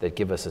that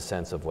give us a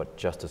sense of what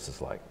justice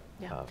is like,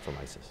 yeah, from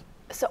ISIS.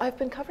 So I've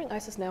been covering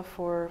ISIS now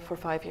for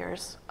 5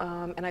 years,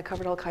 and I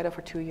covered Al-Qaeda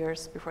for 2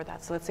 years before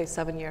that. So let's say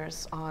 7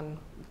 years on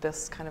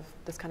this kind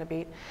of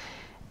beat.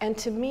 And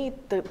to me,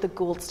 the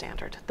gold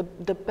standard,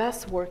 the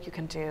best work you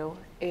can do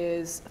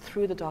is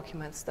through the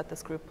documents that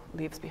this group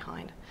leaves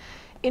behind.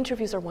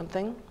 Interviews are one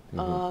thing,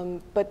 mm-hmm,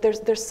 but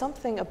there's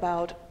something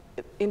about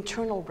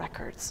internal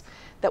records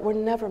that were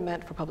never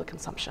meant for public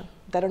consumption,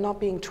 that are not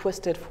being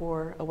twisted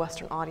for a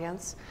Western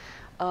audience,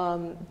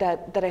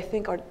 that I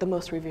think are the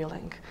most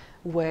revealing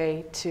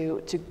way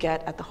to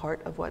get at the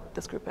heart of what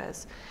this group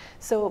is.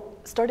 So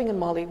starting in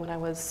Mali, when I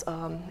was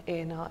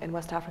in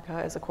West Africa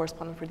as a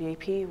correspondent for the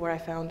AP, where I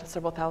found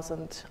several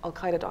thousand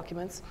Al-Qaeda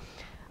documents,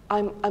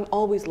 I'm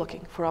always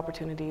looking for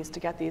opportunities to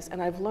get these,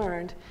 and I've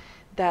learned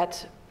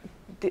that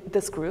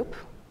this group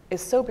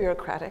is so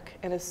bureaucratic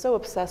and is so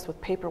obsessed with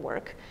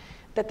paperwork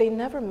that they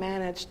never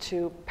manage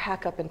to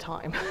pack up in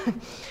time.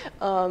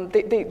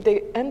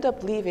 They end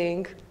up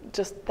leaving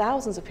just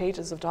thousands of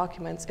pages of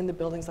documents in the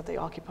buildings that they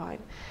occupied.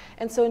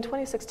 And so in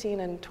 2016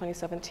 and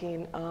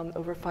 2017,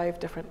 over 5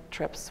 different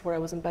trips where I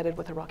was embedded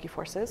with Iraqi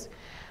forces,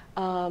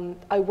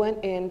 I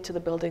went into the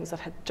buildings that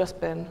had just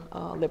been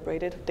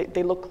liberated.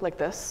 They look like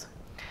this.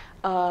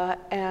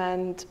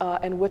 And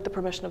with the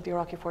permission of the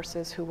Iraqi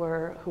forces who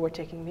were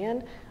taking me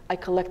in, I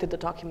collected the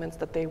documents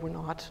that they were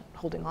not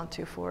holding on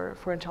to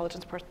for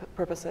intelligence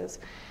purposes.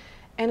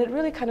 And it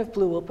really kind of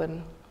blew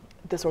open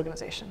this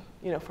organization,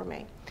 for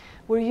me.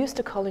 We're used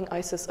to calling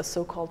ISIS a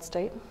so-called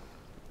state.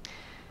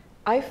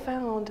 I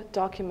found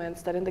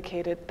documents that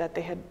indicated that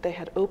they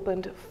had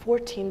opened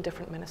 14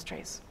 different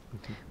ministries.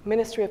 Mm-hmm.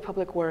 Ministry of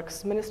Public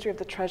Works, Ministry of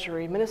the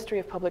Treasury, Ministry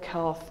of Public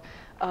Health,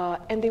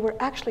 and they were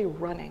actually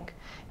running.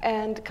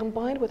 And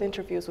combined with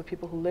interviews with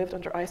people who lived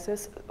under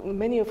ISIS,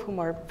 many of whom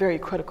are very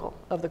critical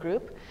of the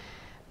group,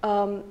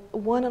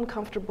 one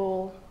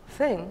uncomfortable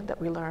thing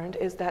that we learned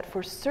is that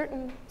for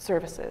certain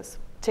services,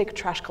 take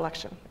trash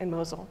collection in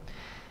Mosul,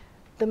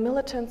 the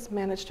militants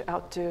managed to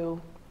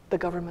outdo the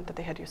government that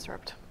they had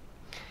usurped.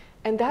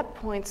 And that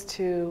points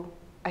to,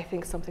 I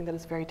think, something that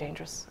is very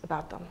dangerous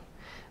about them,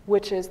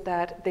 which is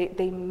that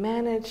they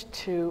managed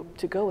to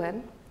go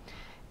in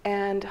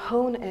and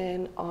hone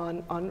in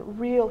on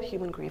real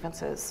human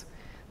grievances.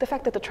 The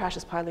fact that the trash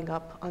is piling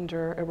up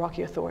under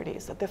Iraqi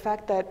authorities, the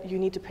fact that you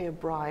need to pay a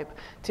bribe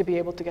to be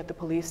able to get the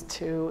police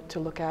to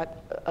look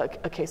at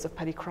a case of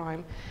petty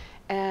crime.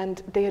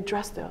 And they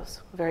address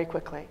those very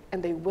quickly,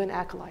 and they win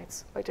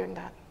acolytes by doing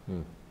that.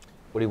 Hmm.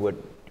 What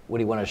do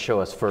you want to show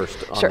us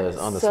first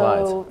on the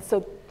slides?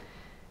 So,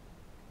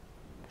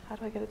 how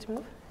do I get it to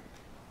move?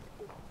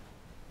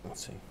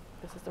 Let's see.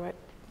 This is the right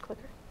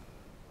clicker.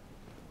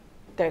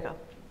 There you go.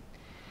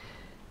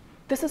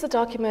 This is a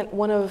document,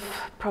 one of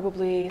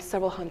probably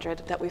several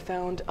hundred that we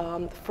found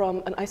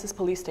from an ISIS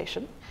police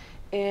station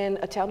in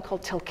a town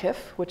called Caliphate,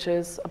 which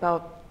is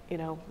about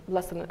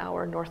less than an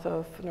hour north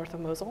of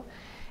Mosul.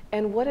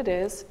 And what it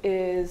is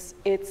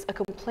it's a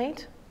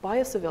complaint by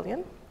a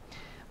civilian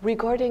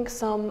regarding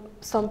some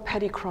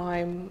petty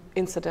crime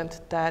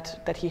incident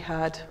that he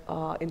had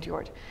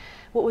endured.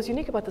 What was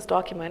unique about this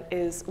document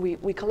is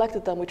we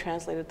collected them, we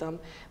translated them,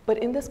 but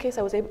in this case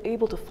I was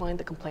able to find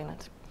the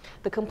complainant.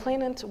 The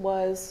complainant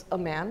was a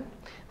man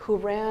who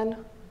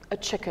ran a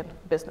chicken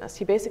business.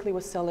 He basically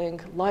was selling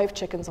live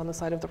chickens on the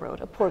side of the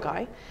road, a poor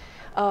guy.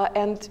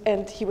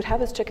 And he would have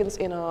his chickens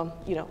in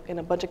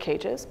a bunch of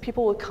cages.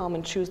 People would come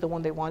and choose the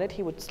one they wanted.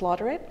 He would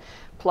slaughter it,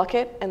 pluck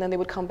it, and then they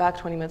would come back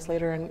 20 minutes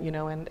later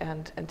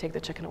and take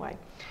the chicken away.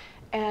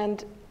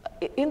 And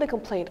in the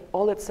complaint,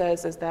 all it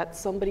says is that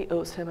somebody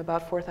owes him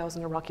about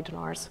 4,000 Iraqi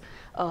dinars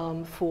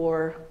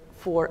for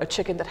a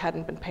chicken that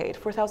hadn't been paid.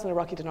 4,000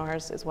 Iraqi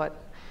dinars is what,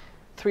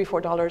 $3,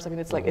 $4? I mean,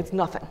 it's like, it's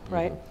nothing,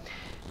 right?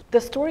 Mm-hmm. The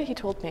story he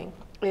told me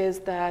is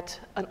that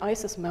an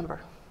ISIS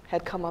member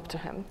had come up to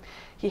him.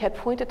 He had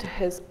pointed to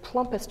his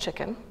plumpest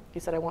chicken.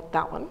 He said, I want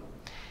that one.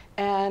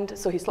 And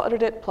so he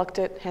slaughtered it, plucked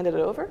it, handed it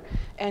over.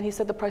 And he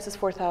said the price is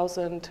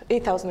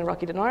 8,000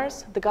 Iraqi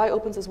dinars. The guy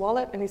opens his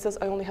wallet and he says,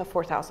 I only have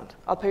 4,000.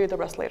 I'll pay you the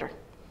rest later.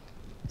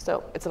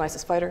 So it's an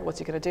ISIS fighter. What's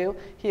he going to do?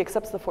 He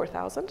accepts the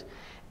 4,000.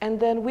 And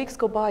then weeks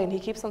go by and he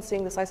keeps on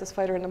seeing this ISIS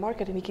fighter in the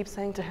market and he keeps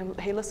saying to him,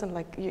 hey, listen,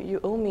 like you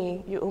owe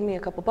me a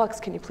couple bucks.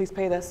 Can you please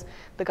pay this?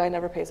 The guy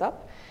never pays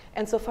up.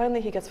 And so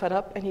finally he gets fed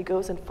up and he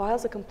goes and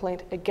files a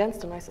complaint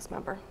against an ISIS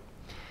member.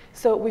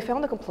 So we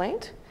found the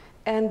complaint,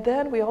 and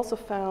then we also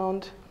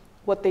found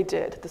what they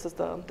did. This is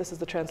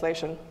the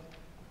translation.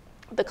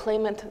 The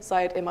claimant,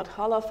 Zaid Imad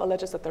Khalaf,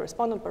 alleges that the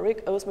respondent,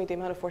 Barik, owes me the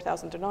amount of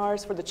 4,000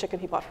 dinars for the chicken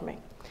he bought from me.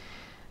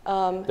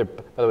 By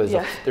the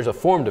way, there's a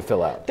form to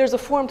fill out. There's a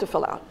form to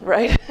fill out,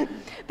 right?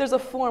 There's a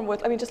form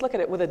with, I mean, just look at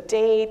it, with a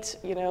date,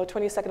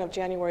 22nd of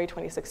January,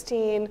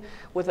 2016,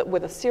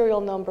 with a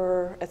serial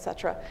number,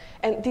 etc.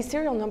 And these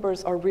serial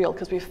numbers are real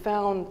because we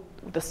found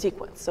the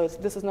sequence. So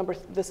this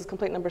is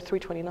complaint number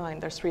 329.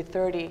 There's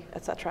 330,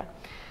 etc.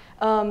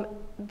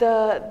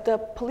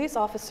 The police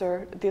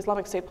officer, the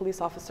Islamic State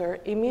police officer,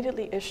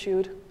 immediately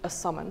issued a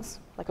summons,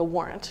 like a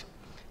warrant,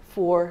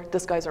 for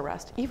this guy's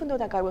arrest, even though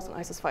that guy was an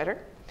ISIS fighter.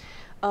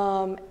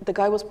 The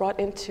guy was brought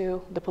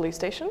into the police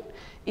station.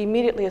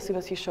 Immediately, as soon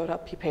as he showed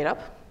up, he paid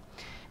up.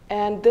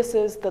 And this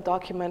is the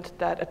document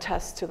that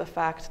attests to the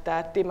fact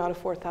that the amount of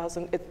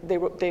 4,000,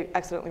 they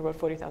accidentally wrote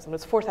 40,000.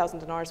 It's 4,000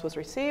 dinars was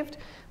received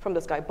from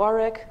this guy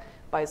Barik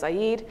by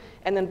Zaid,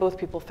 and then both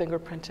people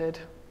fingerprinted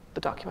the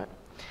document.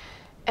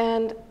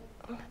 And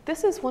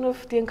this is one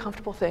of the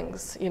uncomfortable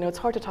things. It's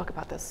hard to talk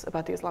about this,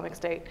 about the Islamic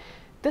State.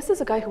 This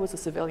is a guy who was a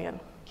civilian.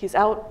 He's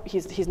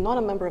not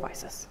a member of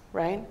ISIS,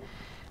 right?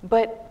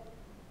 But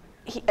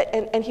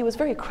he was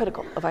very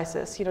critical of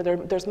ISIS.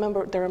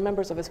 There are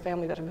members of his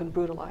family that have been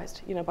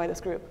brutalized, by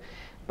this group.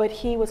 But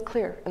he was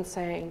clear in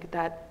saying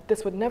that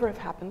this would never have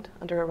happened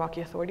under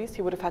Iraqi authorities.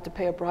 He would have had to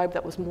pay a bribe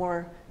that was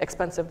more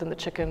expensive than the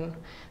chicken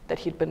that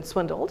he'd been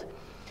swindled,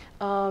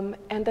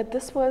 and that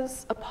this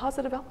was a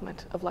positive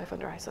element of life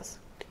under ISIS.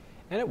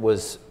 And it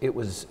was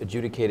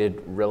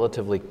adjudicated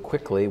relatively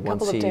quickly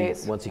once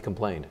he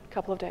complained. A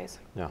couple of days.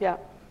 Yeah.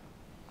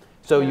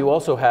 So yeah. You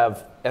also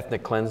have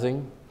ethnic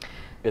cleansing.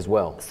 as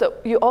well. So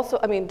you also,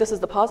 I mean, this is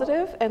the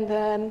positive, and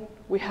then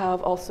we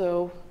have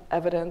also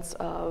evidence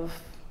of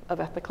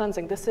ethnic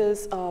cleansing. This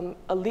is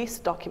a lease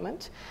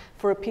document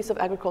for a piece of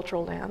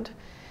agricultural land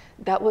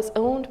that was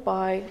owned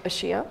by a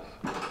Shia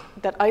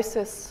that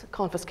ISIS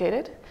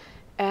confiscated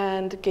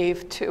and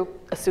gave to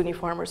a Sunni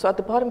farmer. So at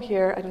the bottom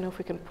here, I don't know if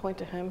we can point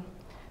to him.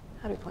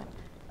 How do we point?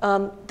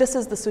 This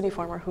is the Sunni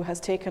farmer who has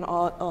taken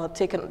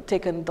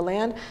the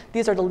land.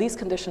 These are the lease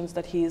conditions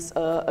that he's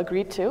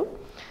agreed to.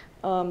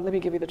 Let me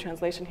give you the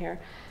translation here.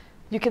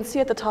 You can see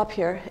at the top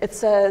here, it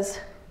says,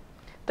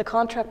 the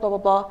contract, blah, blah,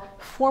 blah.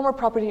 Former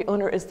property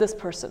owner is this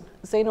person,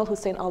 Zainul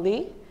Hussein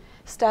Ali.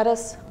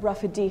 Status,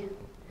 Rafidi.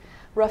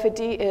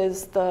 Rafidi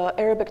is the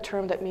Arabic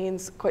term that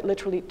means quite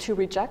literally to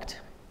reject.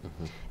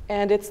 Mm-hmm.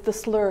 And it's the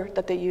slur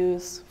that they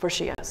use for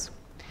Shias.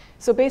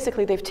 So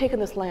basically, they've taken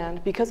this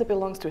land because it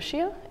belongs to a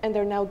Shia, and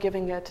they're now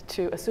giving it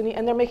to a Sunni,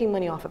 and they're making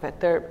money off of it.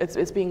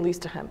 It's being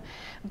leased to him.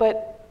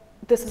 But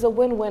this is a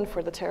win-win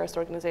for the terrorist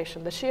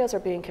organization. The Shias are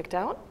being kicked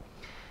out.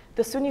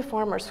 The Sunni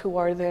farmers, who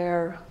are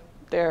their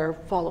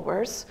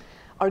followers,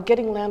 are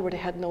getting land where they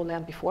had no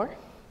land before.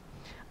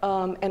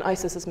 And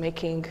ISIS is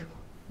making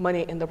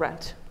money in the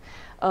rent.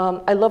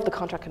 I love the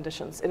contract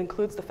conditions. It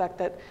includes the fact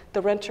that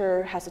the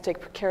renter has to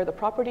take care of the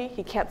property.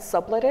 He can't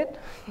sublet it.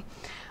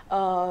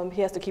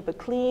 He has to keep it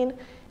clean,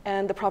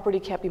 and the property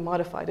can't be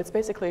modified. It's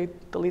basically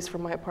the lease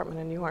from my apartment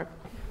in New York.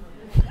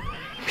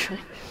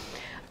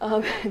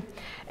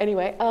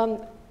 Anyway,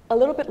 a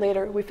little bit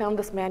later, we found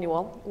this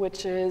manual,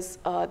 which is,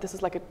 this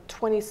is like a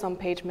 20-some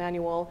page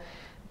manual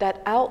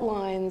that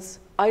outlines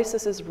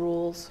ISIS's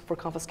rules for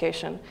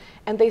confiscation,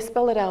 and they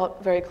spell it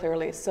out very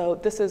clearly. So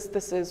this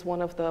is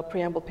one of the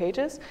preamble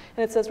pages,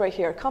 and it says right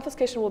here,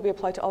 confiscation will be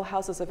applied to all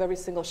houses of every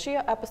single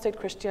Shia, apostate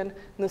Christian,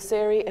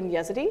 Nusayri, and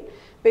Yazidi,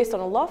 based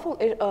on a lawful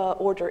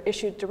order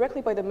issued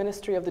directly by the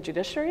Ministry of the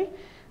Judiciary,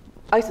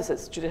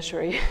 ISIS's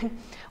judiciary,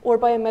 or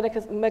by a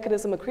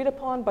mechanism agreed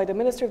upon by the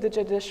Ministry of the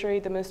Judiciary,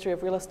 the Ministry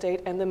of Real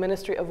Estate, and the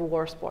Ministry of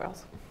War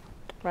Spoils,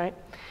 right?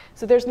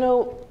 So there's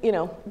no,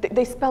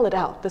 they spell it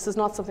out. This is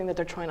not something that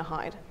they're trying to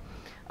hide.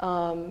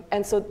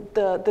 And so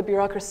the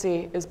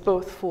bureaucracy is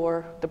both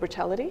for the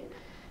brutality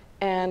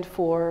and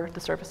for the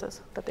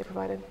services that they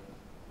provided.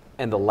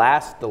 And the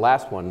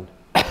last one,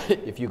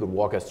 if you could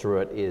walk us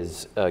through it,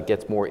 is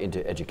gets more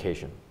into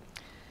education.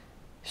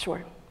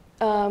 Sure.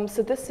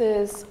 So this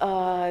is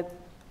a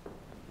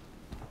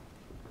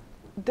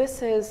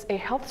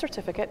health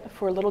certificate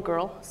for a little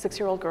girl,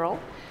 6-year-old girl.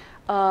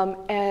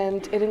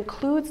 And it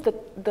includes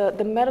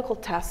the medical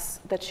tests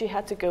that she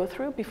had to go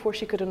through before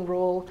she could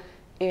enroll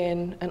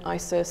in an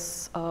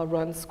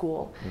ISIS-run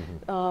school.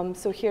 Mm-hmm.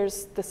 So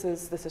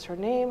this is her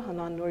name,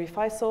 Hanan Nouri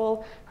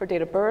Faisal, her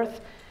date of birth.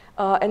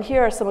 And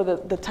here are some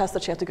of the tests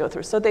that she had to go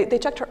through. So they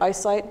checked her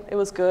eyesight, it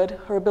was good,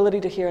 her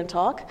ability to hear and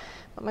talk.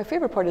 But my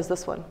favorite part is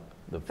this one.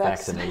 The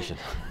vaccination.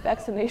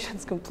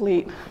 Vaccination's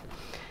complete.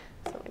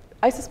 So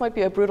ISIS might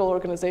be a brutal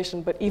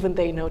organization, but even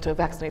they know to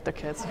vaccinate their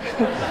kids.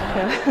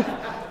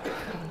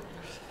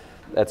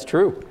 That's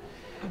true.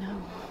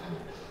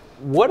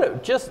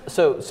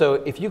 So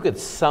if you could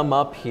sum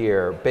up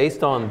here,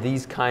 based on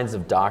these kinds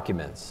of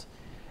documents,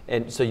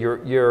 and so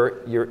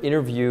your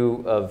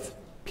interview of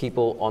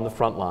people on the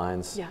front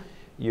lines, yeah,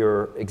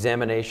 your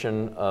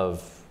examination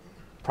of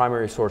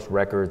primary source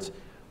records,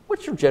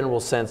 what's your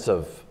general sense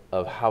of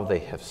how they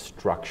have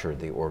structured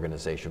the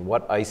organization?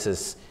 What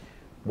ISIS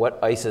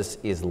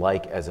is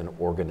like as an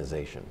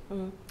organization?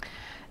 Mm-hmm.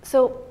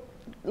 So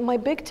my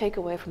big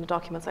takeaway from the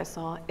documents I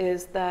saw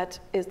is that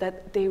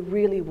they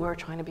really were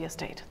trying to be a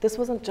state. This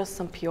wasn't just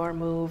some PR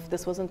move.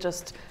 This wasn't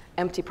just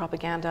empty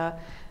propaganda.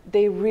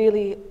 They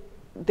really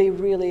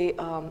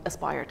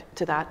aspired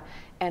to that,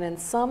 and in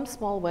some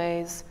small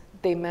ways,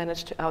 they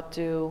managed to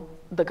outdo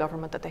the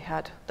government that they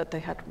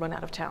had run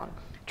out of town.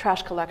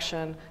 Trash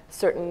collection,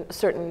 certain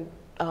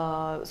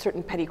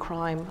petty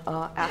crime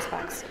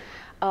aspects.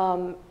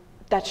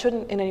 That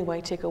shouldn't in any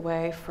way take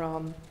away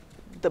from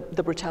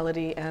the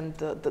brutality and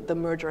the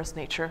murderous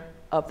nature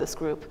of this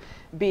group.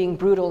 Being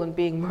brutal and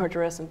being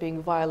murderous and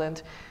being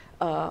violent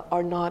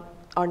are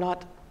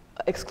not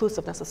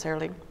exclusive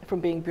necessarily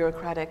from being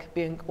bureaucratic,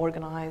 being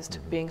organized,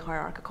 mm-hmm, being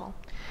hierarchical.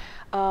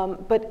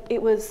 But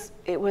it was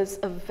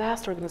a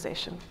vast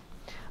organization.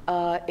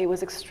 It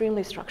was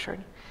extremely structured.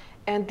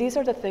 And these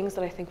are the things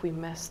that I think we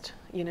missed,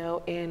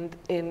 in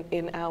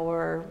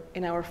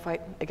our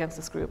fight against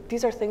this group.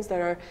 These are things that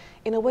are,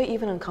 in a way,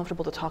 even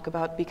uncomfortable to talk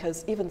about,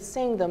 because even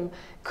saying them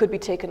could be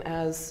taken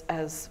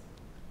as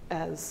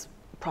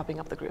propping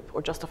up the group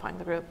or justifying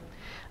the group.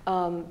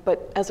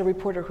 But as a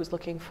reporter who's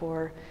looking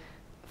for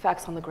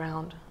facts on the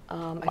ground,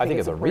 I think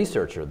as a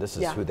researcher, this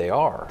is who they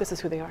are. This is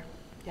who they are.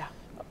 Yeah.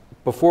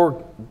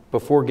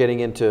 Before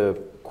getting into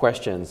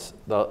questions,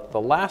 the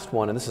last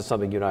one, and this is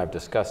something you and I have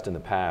discussed in the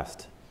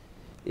past,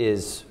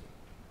 is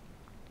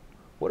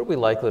what are we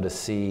likely to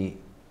see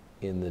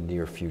in the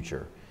near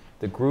future?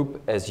 The group,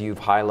 as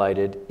you've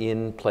highlighted,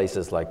 in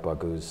places like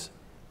Baghouz,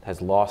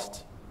 has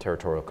lost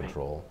territorial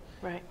control.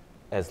 Right.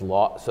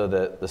 So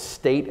the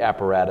state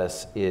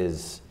apparatus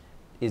is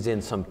in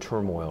some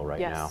turmoil right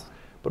now.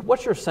 But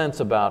what's your sense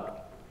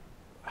about,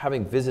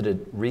 having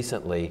visited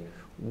recently,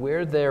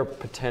 where they're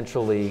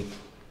potentially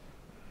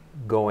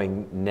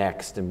going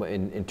next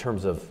in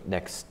terms of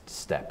next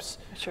steps?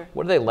 Sure.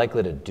 What are they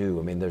likely to do?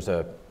 I mean, there's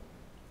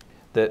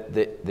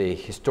the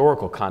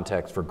historical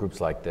context for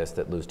groups like this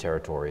that lose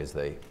territory is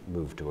they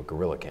move to a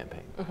guerrilla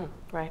campaign.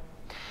 Right.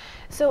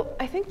 So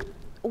I think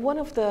one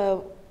of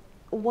the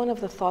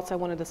thoughts I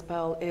want to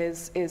dispel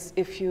is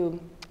if you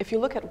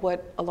look at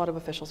what a lot of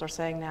officials are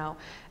saying now,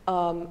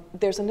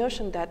 there's a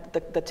notion that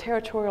the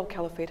territorial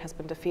caliphate has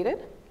been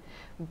defeated,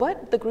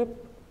 but the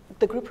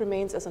group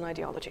remains as an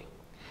ideology.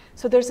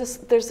 So there's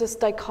this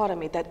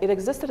dichotomy that it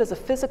existed as a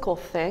physical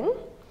thing,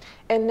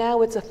 and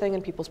now it's a thing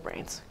in people's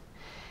brains.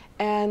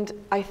 And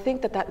I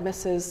think that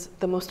misses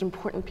the most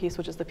important piece,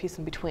 which is the piece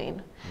in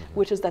between,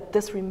 which is that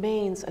this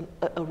remains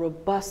a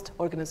robust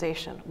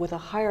organization with a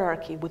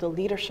hierarchy, with a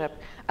leadership.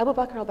 Abu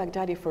Bakr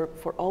al-Baghdadi,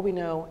 for all we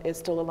know, is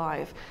still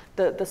alive.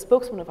 The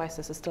spokesman of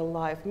ISIS is still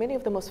alive. Many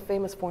of the most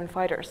famous foreign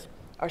fighters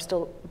are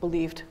still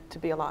believed to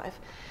be alive.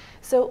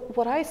 So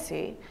what I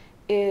see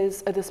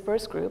is a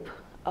dispersed group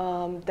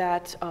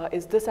that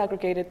is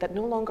disaggregated, that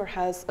no longer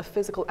has a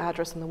physical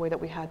address in the way that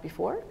we had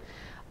before,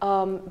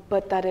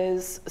 but that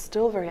is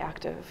still very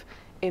active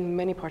in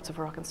many parts of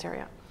Iraq and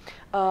Syria.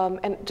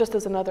 And just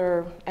as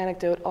another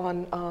anecdote,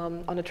 on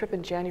a trip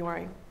in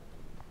January,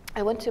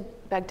 I went to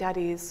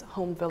Baghdadi's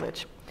home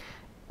village.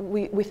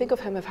 We think of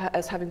him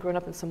as having grown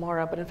up in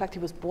Samarra, but in fact he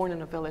was born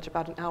in a village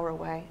about an hour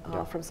away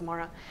from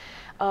Samarra.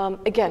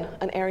 Again,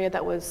 an area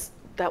that was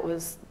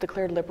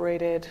declared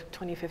liberated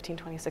 2015,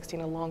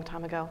 2016, a long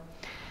time ago.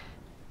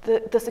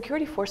 The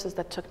security forces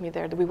that took me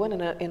there, we went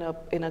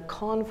in a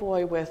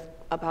convoy with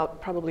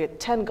about probably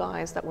 10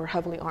 guys that were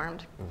heavily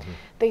armed.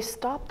 They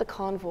stopped the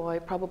convoy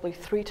probably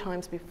 3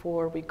 times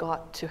before we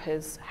got to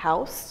his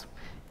house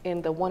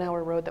in the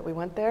 1-hour road that we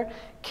went there,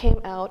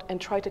 came out and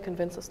tried to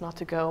convince us not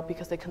to go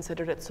because they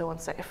considered it so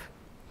unsafe.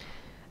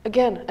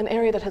 Again, an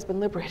area that has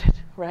been liberated,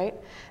 right?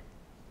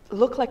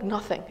 Looked like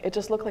nothing. It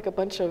just looked like a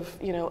bunch of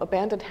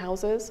abandoned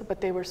houses, but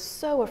they were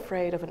so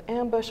afraid of an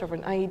ambush or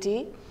an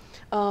IED.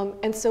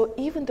 And so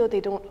even though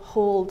they don't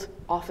hold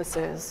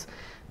offices,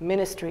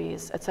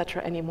 ministries,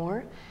 etc.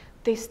 anymore,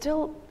 they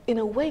still, in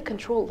a way,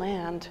 control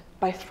land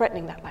by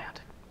threatening that land.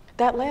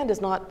 That land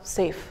is not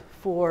safe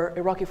for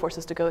Iraqi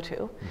forces to go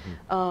to,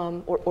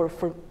 or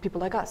for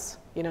people like us,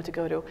 to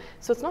go to.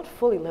 So it's not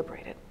fully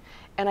liberated.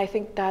 And I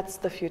think that's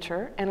the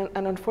future. And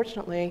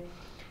unfortunately,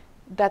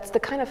 that's the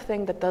kind of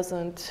thing that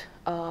doesn't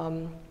get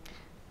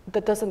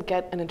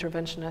an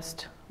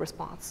interventionist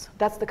response.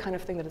 That's the kind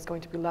of thing that is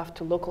going to be left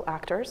to local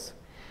actors,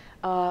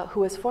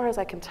 who, as far as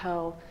I can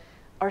tell,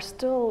 are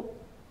still,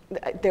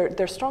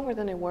 they're stronger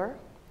than they were,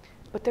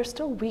 but they're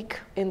still weak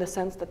in the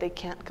sense that they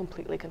can't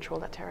completely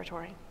control that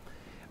territory.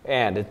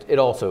 And it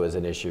also is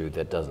an issue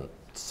that doesn't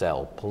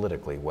sell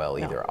politically well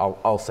either. No.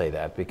 I'll say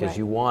that, because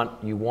you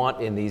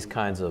want in these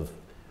kinds of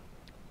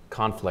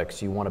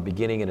conflicts, you want a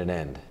beginning and an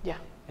end. Yeah.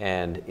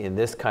 And in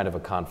this kind of a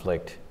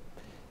conflict,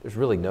 there's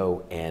really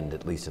no end,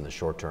 at least in the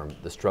short term.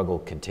 The struggle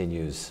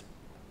continues,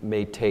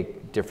 may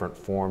take different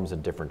forms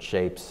and different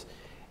shapes.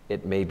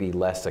 It may be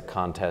less a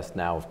contest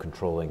now of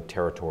controlling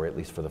territory, at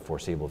least for the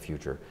foreseeable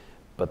future.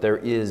 But there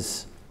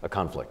is a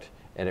conflict,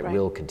 and it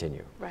will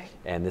continue. Right.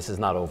 And this is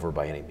not over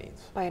by any means.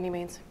 By any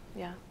means,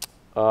 yeah.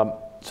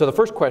 So the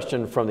first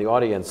question from the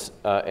audience,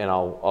 and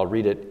I'll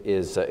read it,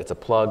 is it's a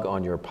plug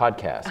on your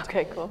podcast.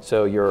 Okay, cool.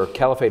 So your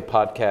Caliphate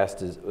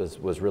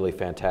podcast was really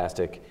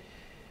fantastic.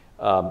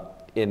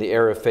 In the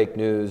era of fake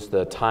news,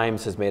 the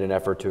Times has made an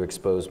effort to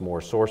expose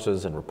more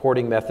sources and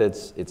reporting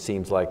methods. It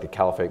seems like the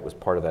Caliphate was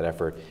part of that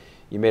effort.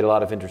 You made a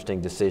lot of interesting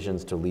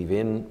decisions to leave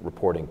in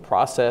reporting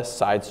process,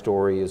 side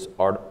stories,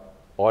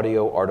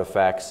 audio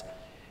artifacts,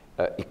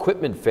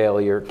 equipment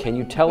failure. Can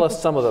you tell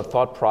us some of the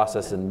thought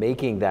process in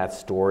making that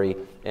story,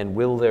 and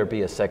will there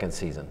be a second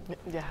season?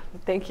 Yeah,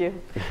 thank you.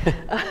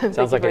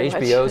 Sounds like an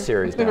HBO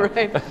series now.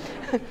 Right.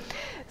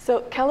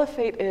 So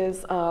Caliphate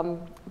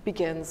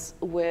begins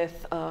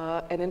with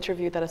an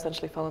interview that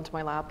essentially fell into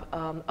my lap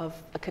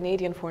of a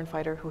Canadian foreign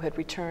fighter who had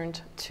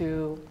returned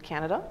to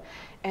Canada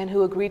and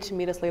who agreed to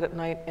meet us late at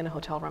night in a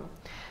hotel room.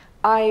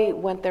 I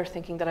went there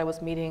thinking that I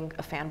was meeting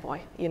a fanboy.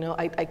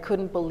 I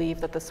couldn't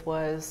believe that this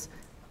was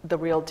the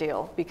real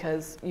deal,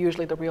 because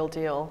usually the real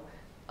deal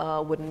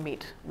wouldn't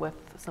meet with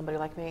somebody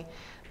like me.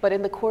 But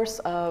in the course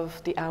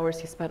of the hours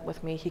he spent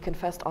with me, he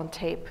confessed on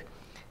tape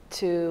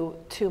to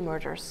 2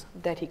 murders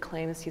that he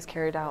claims he's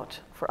carried out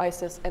for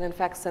ISIS. And in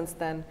fact, since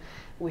then,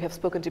 we have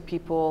spoken to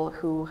people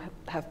who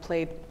have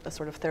played a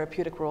sort of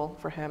therapeutic role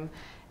for him,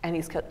 and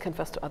he's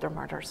confessed to other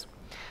murders.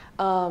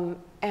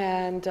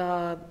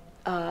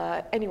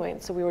 Anyway,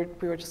 so we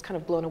were just kind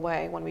of blown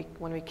away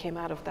when we came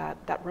out of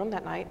that room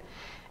that night.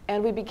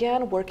 And we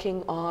began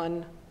working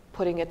on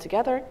putting it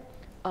together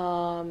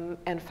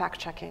and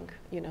fact-checking,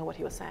 what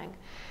he was saying.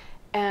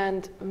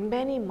 And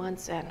many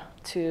months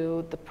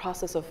into the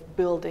process of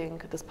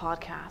building this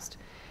podcast,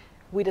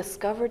 we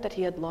discovered that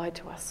he had lied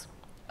to us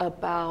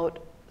about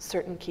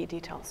certain key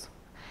details.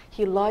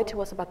 He lied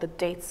to us about the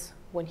dates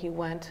when he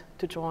went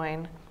to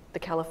join the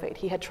Caliphate.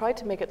 He had tried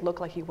to make it look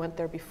like he went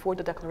there before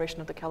the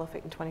declaration of the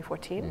Caliphate in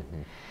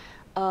 2014.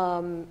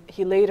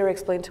 He later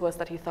explained to us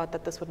that he thought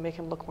that this would make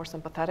him look more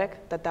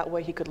sympathetic, that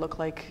way he could look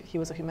like he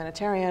was a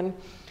humanitarian,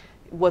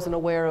 wasn't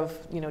aware of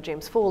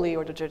James Foley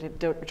or the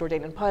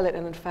Jordanian pilot,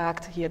 and in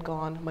fact he had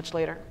gone much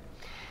later.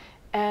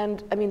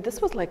 And I mean,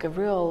 this was like a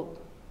real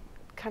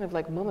kind of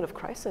like moment of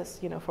crisis,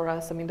 for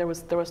us. I mean, there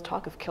was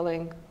talk of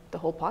killing the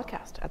whole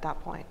podcast at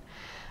that point.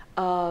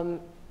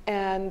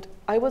 And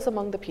I was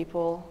among the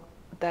people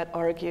that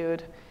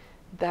argued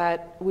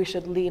that we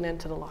should lean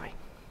into the lie.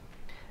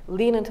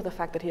 Lean into the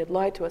fact that he had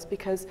lied to us,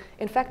 because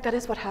in fact that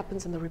is what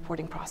happens in the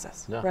reporting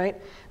process, right?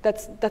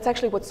 That's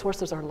actually what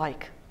sources are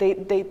like.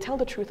 They tell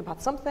the truth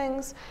about some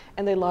things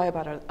and they lie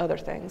about other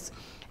things.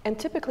 And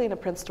typically in a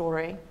print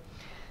story,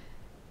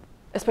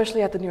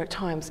 especially at the New York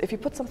Times, if you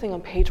put something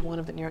on page 1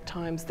 of the New York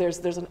Times, there's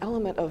an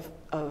element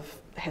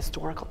of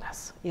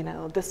historicalness.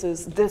 This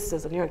is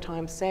the New York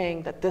Times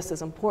saying that this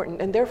is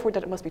important, and therefore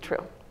that it must be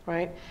true,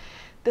 right?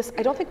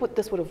 I don't think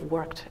this would have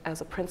worked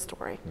as a print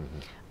story,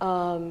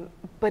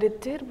 but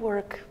it did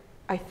work,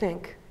 I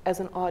think,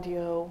 as an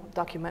audio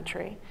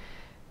documentary,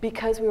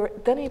 because we were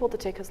then able to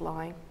take his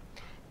lie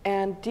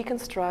and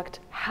deconstruct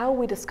how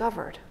we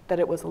discovered that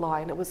it was a lie.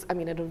 And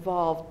it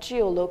involved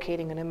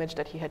geolocating an image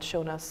that he had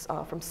shown us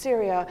from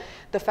Syria,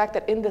 the fact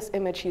that in this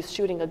image he's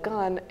shooting a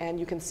gun and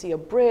you can see a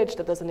bridge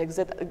that doesn't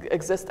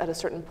exist at a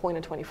certain point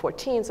in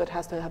 2014, so it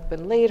has to have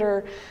been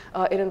later.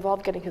 It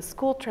involved getting his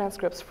school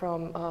transcripts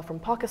from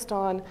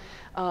Pakistan.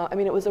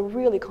 It was a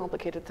really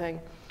complicated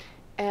thing.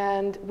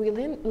 And we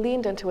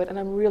leaned into it, and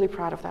I'm really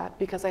proud of that,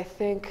 because I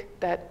think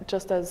that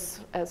just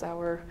as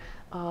our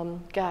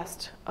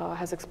guest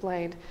has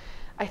explained,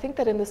 I think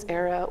that in this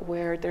era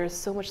where there's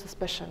so much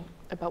suspicion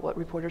about what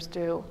reporters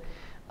do,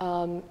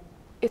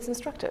 it's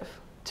instructive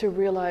to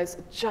realize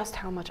just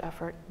how much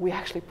effort we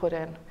actually put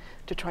in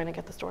to trying to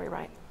get the story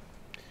right.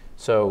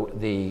 So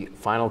the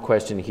final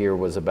question here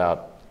was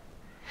about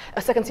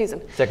a second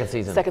season. Second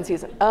season. Second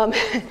season.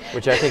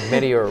 Which I think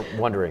many are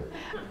wondering.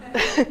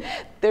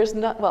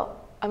 Well,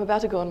 I'm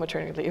about to go on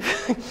maternity leave,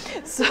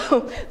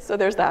 so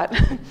there's that.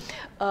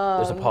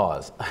 There's a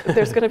pause.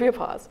 There's going to be a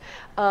pause,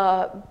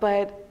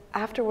 but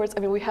afterwards,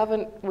 we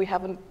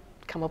haven't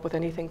come up with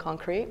anything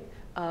concrete,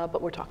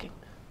 but we're talking.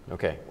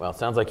 Okay. Well, it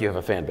sounds like you have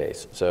a fan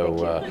base.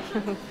 So.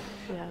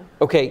 Yeah.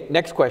 Okay.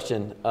 Next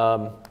question.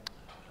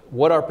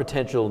 What are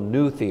potential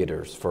new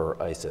theaters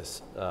for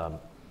ISIS?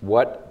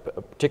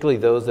 Particularly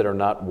those that are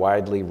not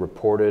widely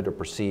reported or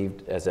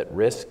perceived as at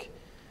risk?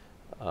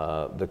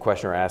 The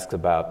questioner asks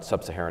about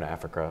sub-Saharan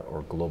Africa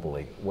or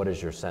globally. What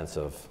is your sense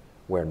of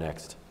where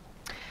next?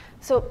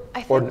 So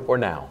I think, or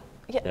now.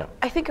 Yeah,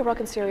 I think Iraq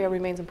and Syria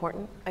remains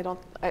important. I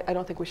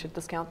don't think we should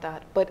discount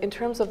that. But in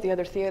terms of the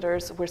other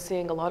theaters, we're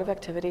seeing a lot of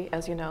activity,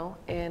 as you know,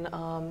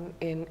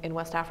 in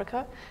West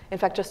Africa. In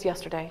fact, just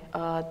yesterday,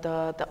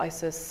 the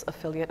ISIS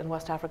affiliate in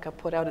West Africa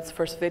put out its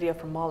first video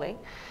from Mali.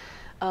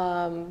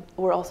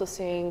 We're also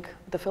seeing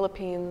the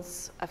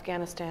Philippines,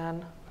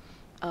 Afghanistan,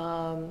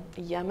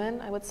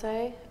 Yemen, I would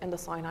say, and the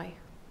Sinai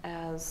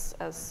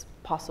as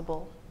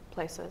possible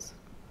places.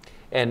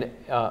 And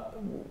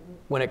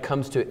when it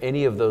comes to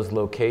any of those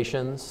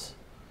locations,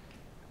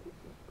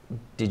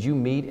 did you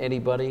meet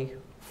anybody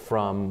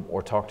from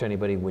or talk to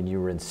anybody when you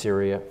were in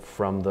Syria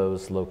from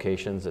those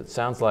locations? It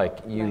sounds like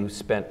you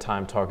spent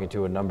time talking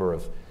to a number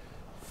of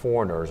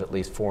foreigners, at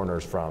least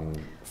foreigners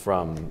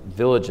from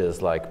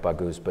villages like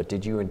Baghouz, but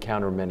did you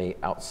encounter many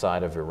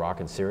outside of Iraq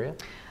and Syria?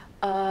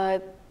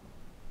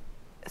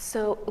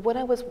 So when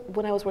I was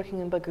working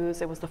in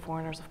Baghouz, it was the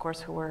foreigners, of course,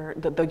 who were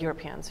the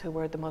Europeans who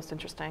were the most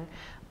interesting.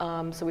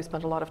 So we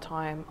spent a lot of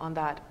time on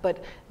that.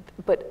 But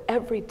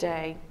every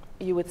day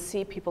you would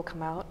see people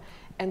come out,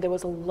 and there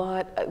was a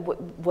lot.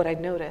 What I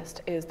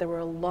noticed is there were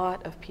a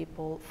lot of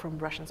people from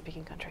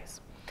Russian-speaking countries,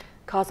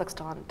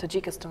 Kazakhstan,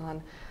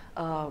 Tajikistan,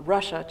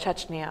 Russia,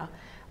 Chechnya.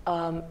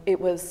 It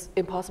was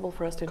impossible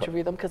for us to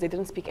interview them because they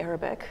didn't speak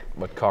Arabic.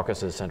 What,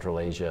 Caucasus, Central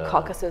Asia?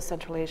 Caucasus,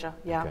 Central Asia,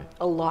 yeah, okay.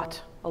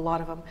 A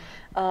lot of them.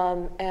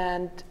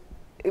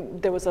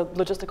 There was a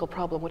logistical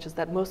problem, which is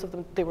that most of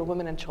them, they were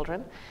women and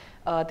children.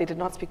 They did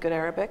not speak good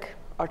Arabic.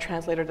 Our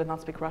translator did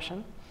not speak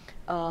Russian.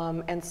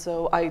 And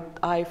so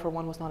I, for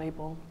one, was not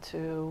able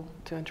to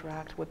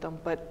interact with them,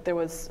 but there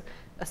was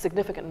a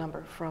significant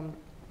number from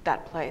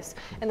that place.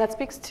 And that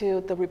speaks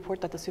to the report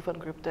that the Sufan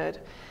group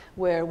did,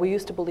 where we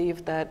used to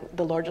believe that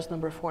the largest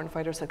number of foreign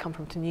fighters had come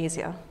from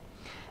Tunisia.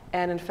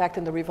 And in fact,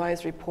 in the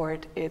revised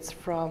report, it's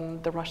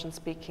from the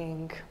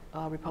Russian-speaking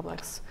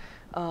republics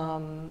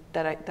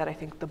that I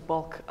think the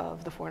bulk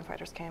of the foreign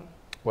fighters came.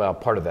 Well,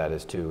 part of that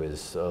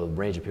is a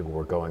range of people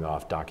were going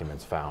off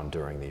documents found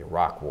during the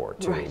Iraq War,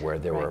 too, where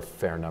there were a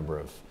fair number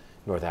of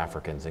North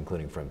Africans,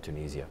 including from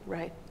Tunisia,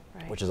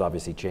 which has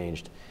obviously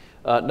changed.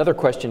 Another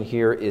question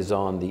here is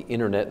on the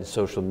internet and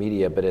social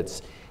media, but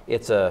it's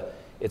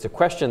a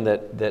question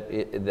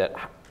that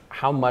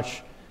how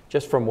much,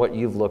 just from what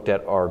you've looked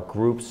at, are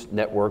groups,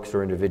 networks,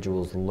 or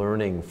individuals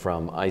learning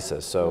from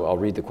ISIS? So I'll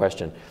read the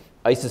question.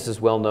 ISIS is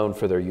well known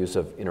for their use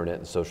of internet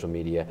and social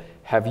media.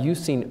 Have you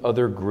seen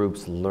other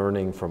groups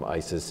learning from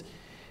ISIS,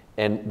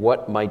 and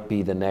what might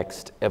be the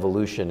next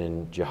evolution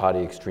in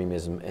jihadi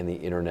extremism and the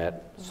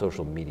internet,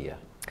 social media?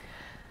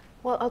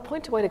 Well, I'll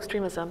point to white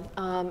extremism.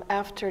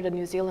 After the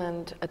New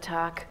Zealand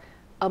attack,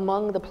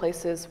 among the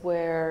places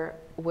where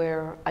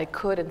I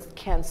could and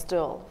can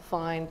still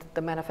find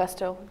the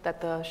manifesto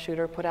that the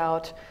shooter put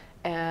out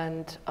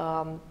and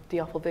the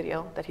awful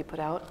video that he put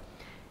out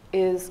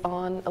is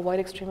on a white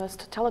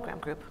extremist Telegram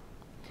group.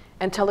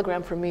 And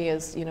Telegram for me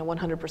is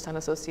 100%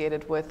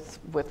 associated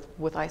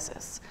with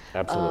ISIS.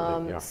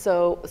 Absolutely, yeah.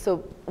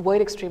 So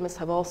white extremists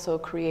have also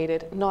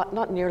created,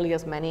 not nearly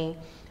as many,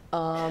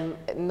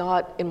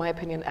 not, in my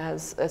opinion,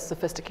 as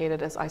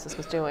sophisticated as ISIS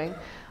was doing,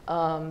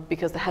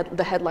 because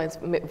the headlines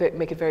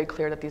make it very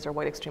clear that these are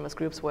white extremist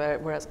groups,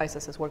 whereas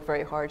ISIS has worked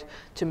very hard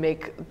to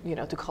make,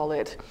 to call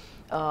it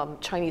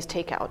Chinese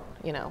takeout,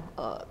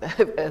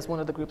 as one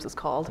of the groups is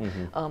called,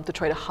 to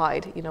try to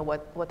hide,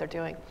 what they're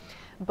doing.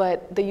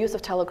 But the use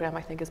of Telegram,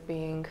 I think, is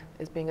being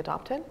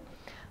adopted.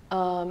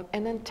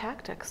 And then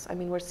tactics. I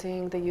mean, we're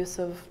seeing the use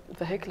of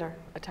vehicular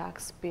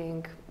attacks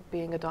being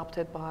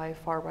adopted by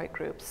far-right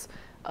groups,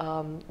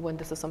 when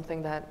this is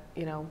something that,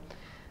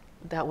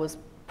 that was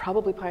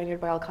probably pioneered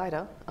by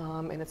Al-Qaeda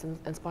in its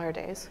Inspire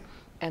days,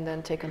 and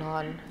then taken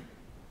on,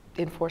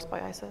 enforced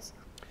by ISIS.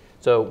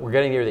 So we're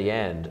getting near the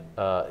end.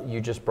 You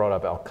just brought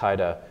up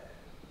Al-Qaeda.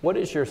 What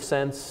is your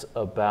sense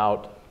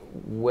about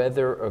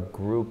whether a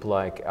group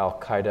like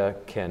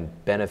Al-Qaeda can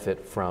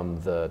benefit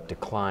from the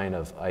decline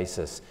of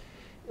ISIS?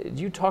 Did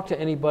you talk to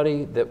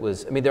anybody that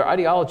was, their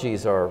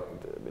ideologies are,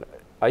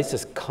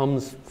 ISIS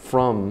comes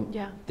from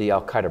the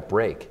Al-Qaeda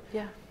break.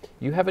 Yeah.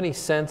 You have any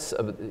sense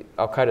of,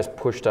 Al-Qaeda's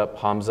pushed up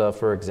Hamza,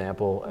 for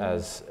example,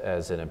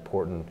 as an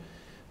important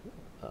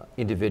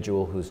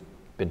individual who's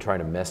been trying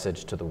to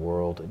message to the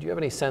world. Do you have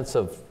any sense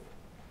of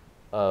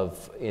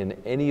in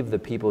any of the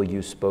people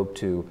you spoke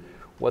to,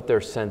 what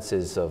their sense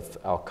is of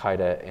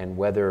Al-Qaeda and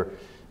whether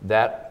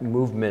that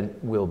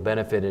movement will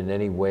benefit in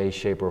any way,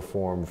 shape, or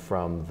form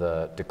from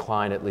the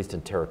decline, at least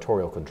in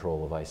territorial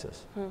control of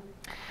ISIS?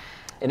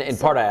 And in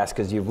part I ask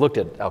because you've looked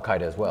at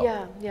Al-Qaeda as well.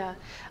 Yeah.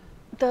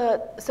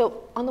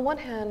 So on the one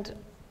hand,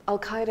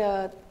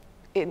 Al-Qaeda,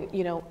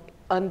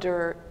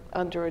 under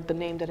the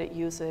name that it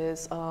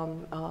uses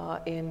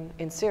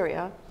in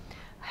Syria,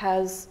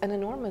 has an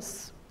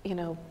enormous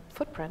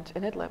footprint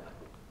in Idlib.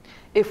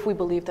 If we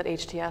believe that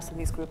HTS and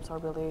these groups are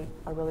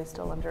really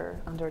still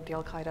under the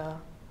Al-Qaeda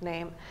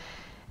name.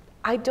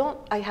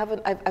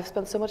 I've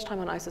spent so much time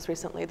on ISIS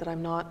recently that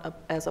I'm not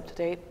as up to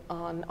date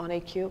on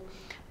AQ,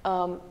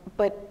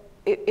 but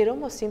it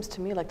almost seems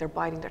to me like they're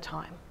biding their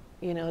time.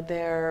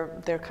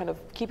 They're kind of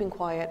keeping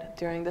quiet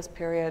during this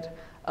period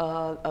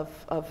of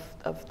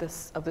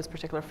this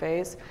particular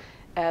phase,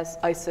 as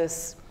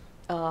ISIS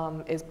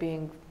is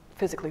being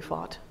physically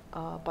fought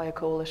by a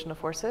coalition of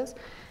forces.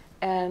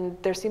 And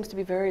there seems to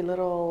be very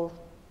little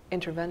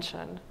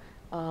intervention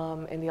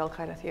in the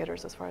Al-Qaeda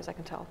theaters, as far as I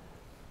can tell.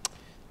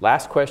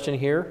 Last question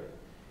here.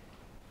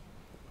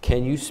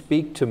 Can you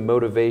speak to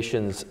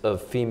motivations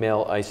of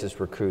female ISIS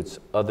recruits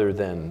other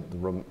than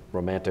the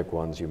romantic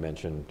ones you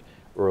mentioned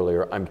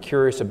earlier? I'm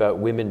curious about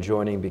women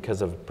joining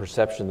because of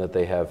perception that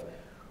they have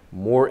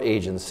more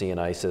agency in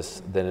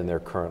ISIS than in their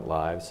current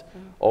lives.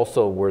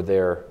 Also, were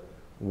there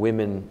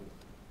women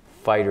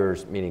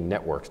fighters, meaning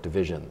networks,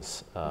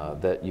 divisions,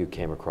 that you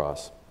came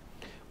across?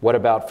 What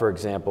about, for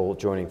example,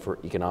 joining for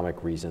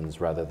economic reasons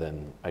rather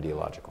than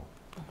ideological?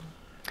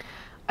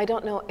 I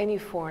don't know any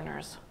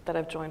foreigners that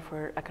have joined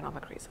for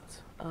economic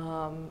reasons.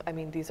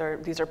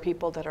 These are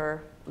people that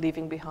are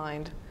leaving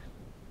behind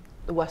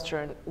the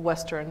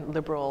Western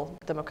liberal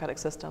democratic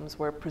systems,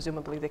 where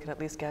presumably they can at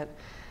least get,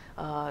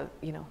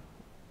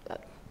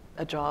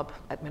 a job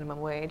at minimum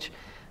wage,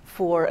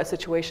 for a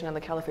situation in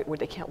the Caliphate where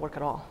they can't work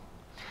at all.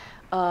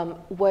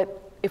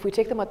 If we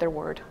take them at their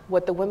word,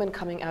 what the women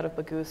coming out of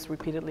Baghouz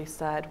repeatedly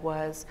said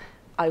was,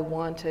 I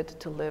wanted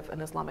to live an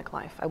Islamic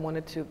life. I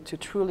wanted to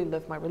truly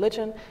live my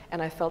religion,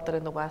 and I felt that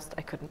in the West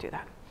I couldn't do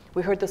that.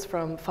 We heard this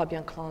from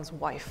Fabienne Clan's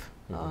wife,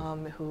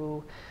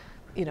 who,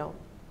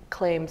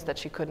 claims that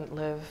she couldn't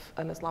live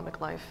an Islamic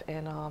life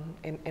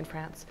in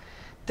France.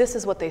 This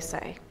is what they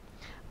say.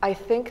 I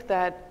think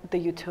that the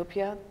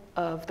utopia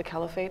of the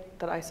Caliphate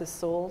that ISIS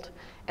sold,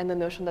 and the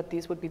notion that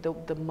these would be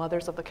the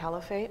mothers of the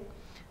Caliphate,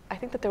 I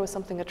think that there was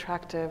something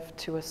attractive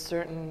to a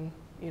certain,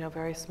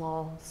 very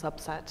small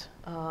subset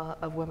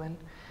of women,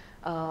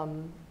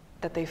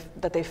 that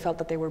they felt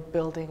that they were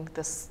building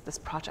this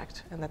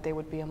project, and that they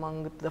would be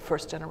among the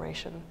first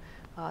generation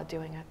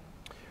doing it.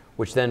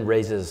 Which then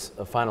raises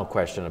a final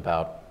question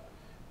about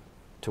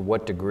to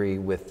what degree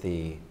with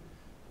the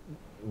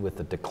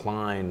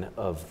decline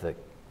of the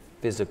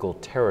physical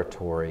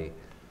territory,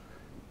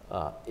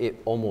 it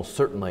almost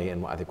certainly,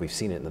 and I think we've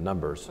seen it in the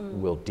numbers,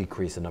 will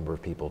decrease the number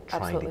of people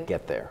trying to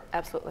get there.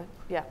 Absolutely,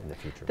 yeah. In the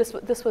future.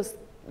 This was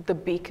the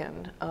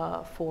beacon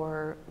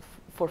for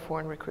for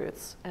foreign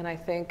recruits. And I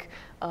think,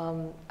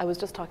 I was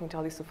just talking to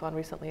Ali Soufan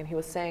recently, and he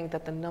was saying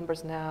that the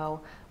numbers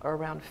now are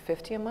around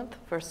 50 a month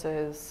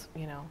versus,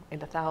 you know, in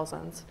the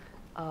thousands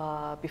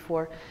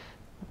before.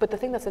 But the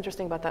thing that's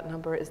interesting about that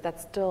number is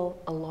that's still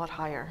a lot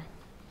higher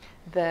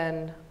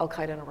than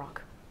Al-Qaeda in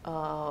Iraq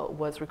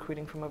was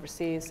recruiting from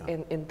overseas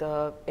in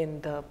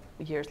the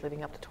years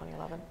leading up to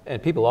 2011.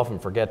 And people often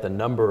forget the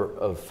number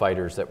of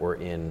fighters that were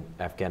in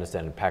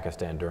Afghanistan and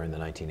Pakistan during the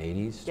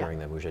 1980s, during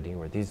the Mujahideen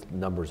War. These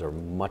numbers are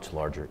much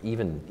larger,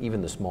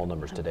 even the small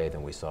numbers today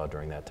than we saw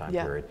during that time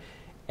period.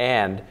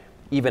 And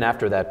even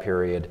after that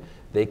period,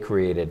 they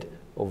created,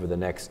 over the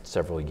next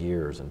several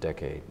years and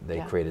decade, they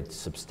created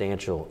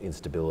substantial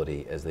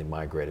instability as they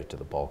migrated to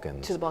the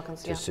Balkans,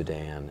 to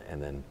Sudan,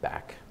 and then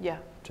back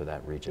to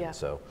that region.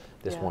 So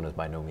this one is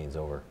by no means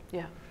over.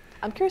 Yeah.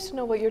 I'm curious to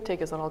know what your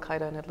take is on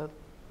Al-Qaeda and Idlib.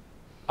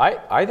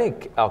 I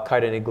think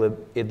Al-Qaeda and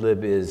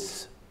Idlib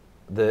is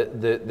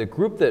the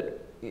group that,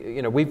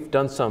 you know, we've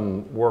done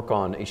some work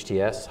on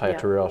HTS, Hayat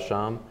Tahrir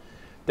al-Sham.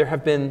 There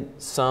have been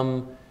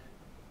some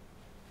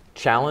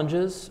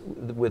challenges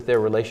with their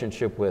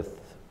relationship with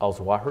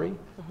al-Zawahiri.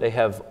 They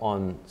have,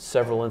 on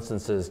several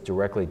instances,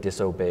 directly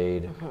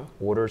disobeyed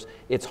orders.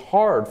 It's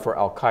hard for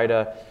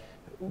Al-Qaeda,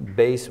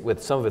 based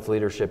with some of its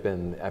leadership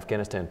in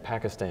Afghanistan,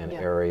 Pakistan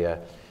area,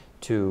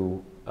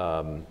 to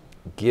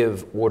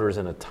give orders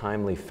in a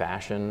timely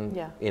fashion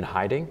in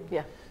hiding.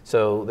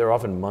 So there are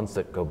often months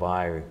that go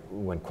by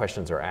when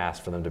questions are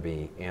asked for them to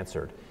be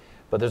answered.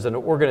 But there's an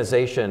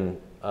organization,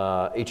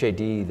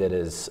 HAD, that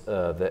is,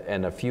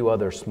 and a few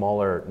other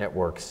smaller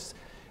networks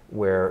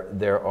where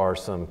there are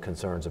some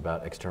concerns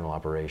about external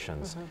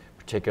operations,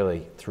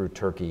 particularly through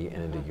Turkey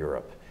and into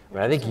Europe. I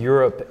mean, I think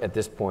Europe at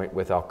this point,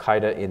 with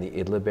Al-Qaeda in the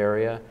Idlib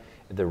area,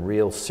 the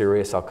real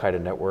serious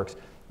Al-Qaeda networks,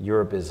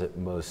 Europe is at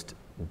most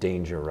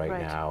danger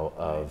right now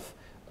of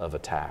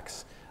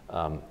attacks.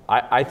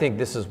 I think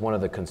this is one of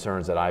the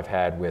concerns that I've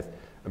had with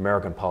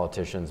American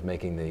politicians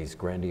making these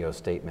grandiose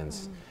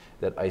statements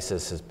that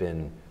ISIS has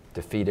been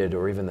defeated,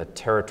 or even the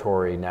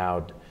territory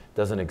now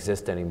doesn't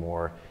exist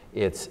anymore.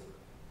 It's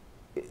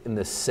in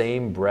the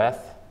same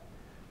breath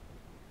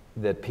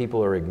that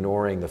people are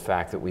ignoring the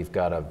fact that we've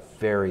got a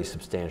very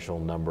substantial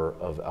number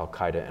of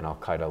Al-Qaeda and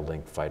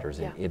Al-Qaeda-linked fighters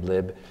in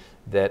Idlib,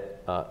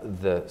 that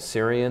the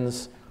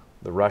Syrians,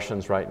 the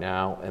Russians right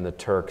now, and the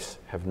Turks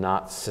have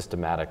not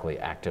systematically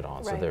acted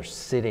on. So they're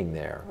sitting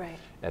there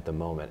at the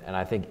moment. And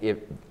I think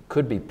it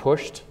could be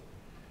pushed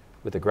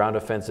with a ground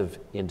offensive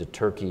into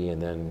Turkey, and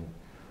then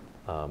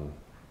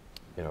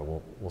you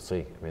know, we'll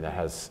see. I mean, that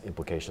has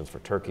implications for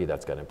Turkey.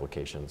 That's got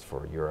implications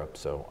for Europe.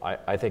 So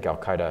I think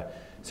Al-Qaeda,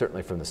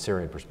 certainly from the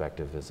Syrian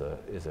perspective, is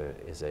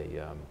an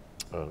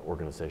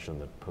organization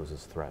that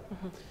poses threat.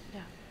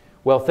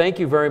 Well, thank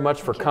you very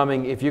much for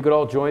coming. If you could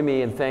all join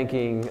me in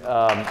thanking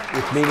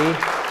Rukmini.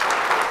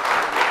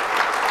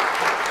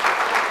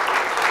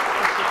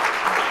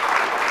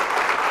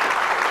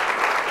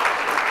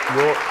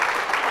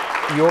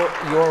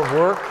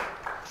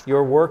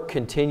 Your work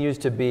continues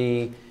to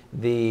be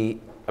the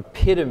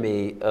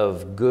epitome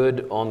of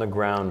good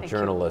on-the-ground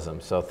journalism.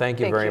 So thank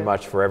you very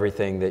much for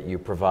everything that you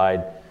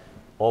provide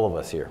all of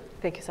us here.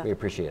 Thank you, Seth. We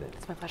appreciate it.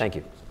 It's my pleasure. Thank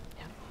you.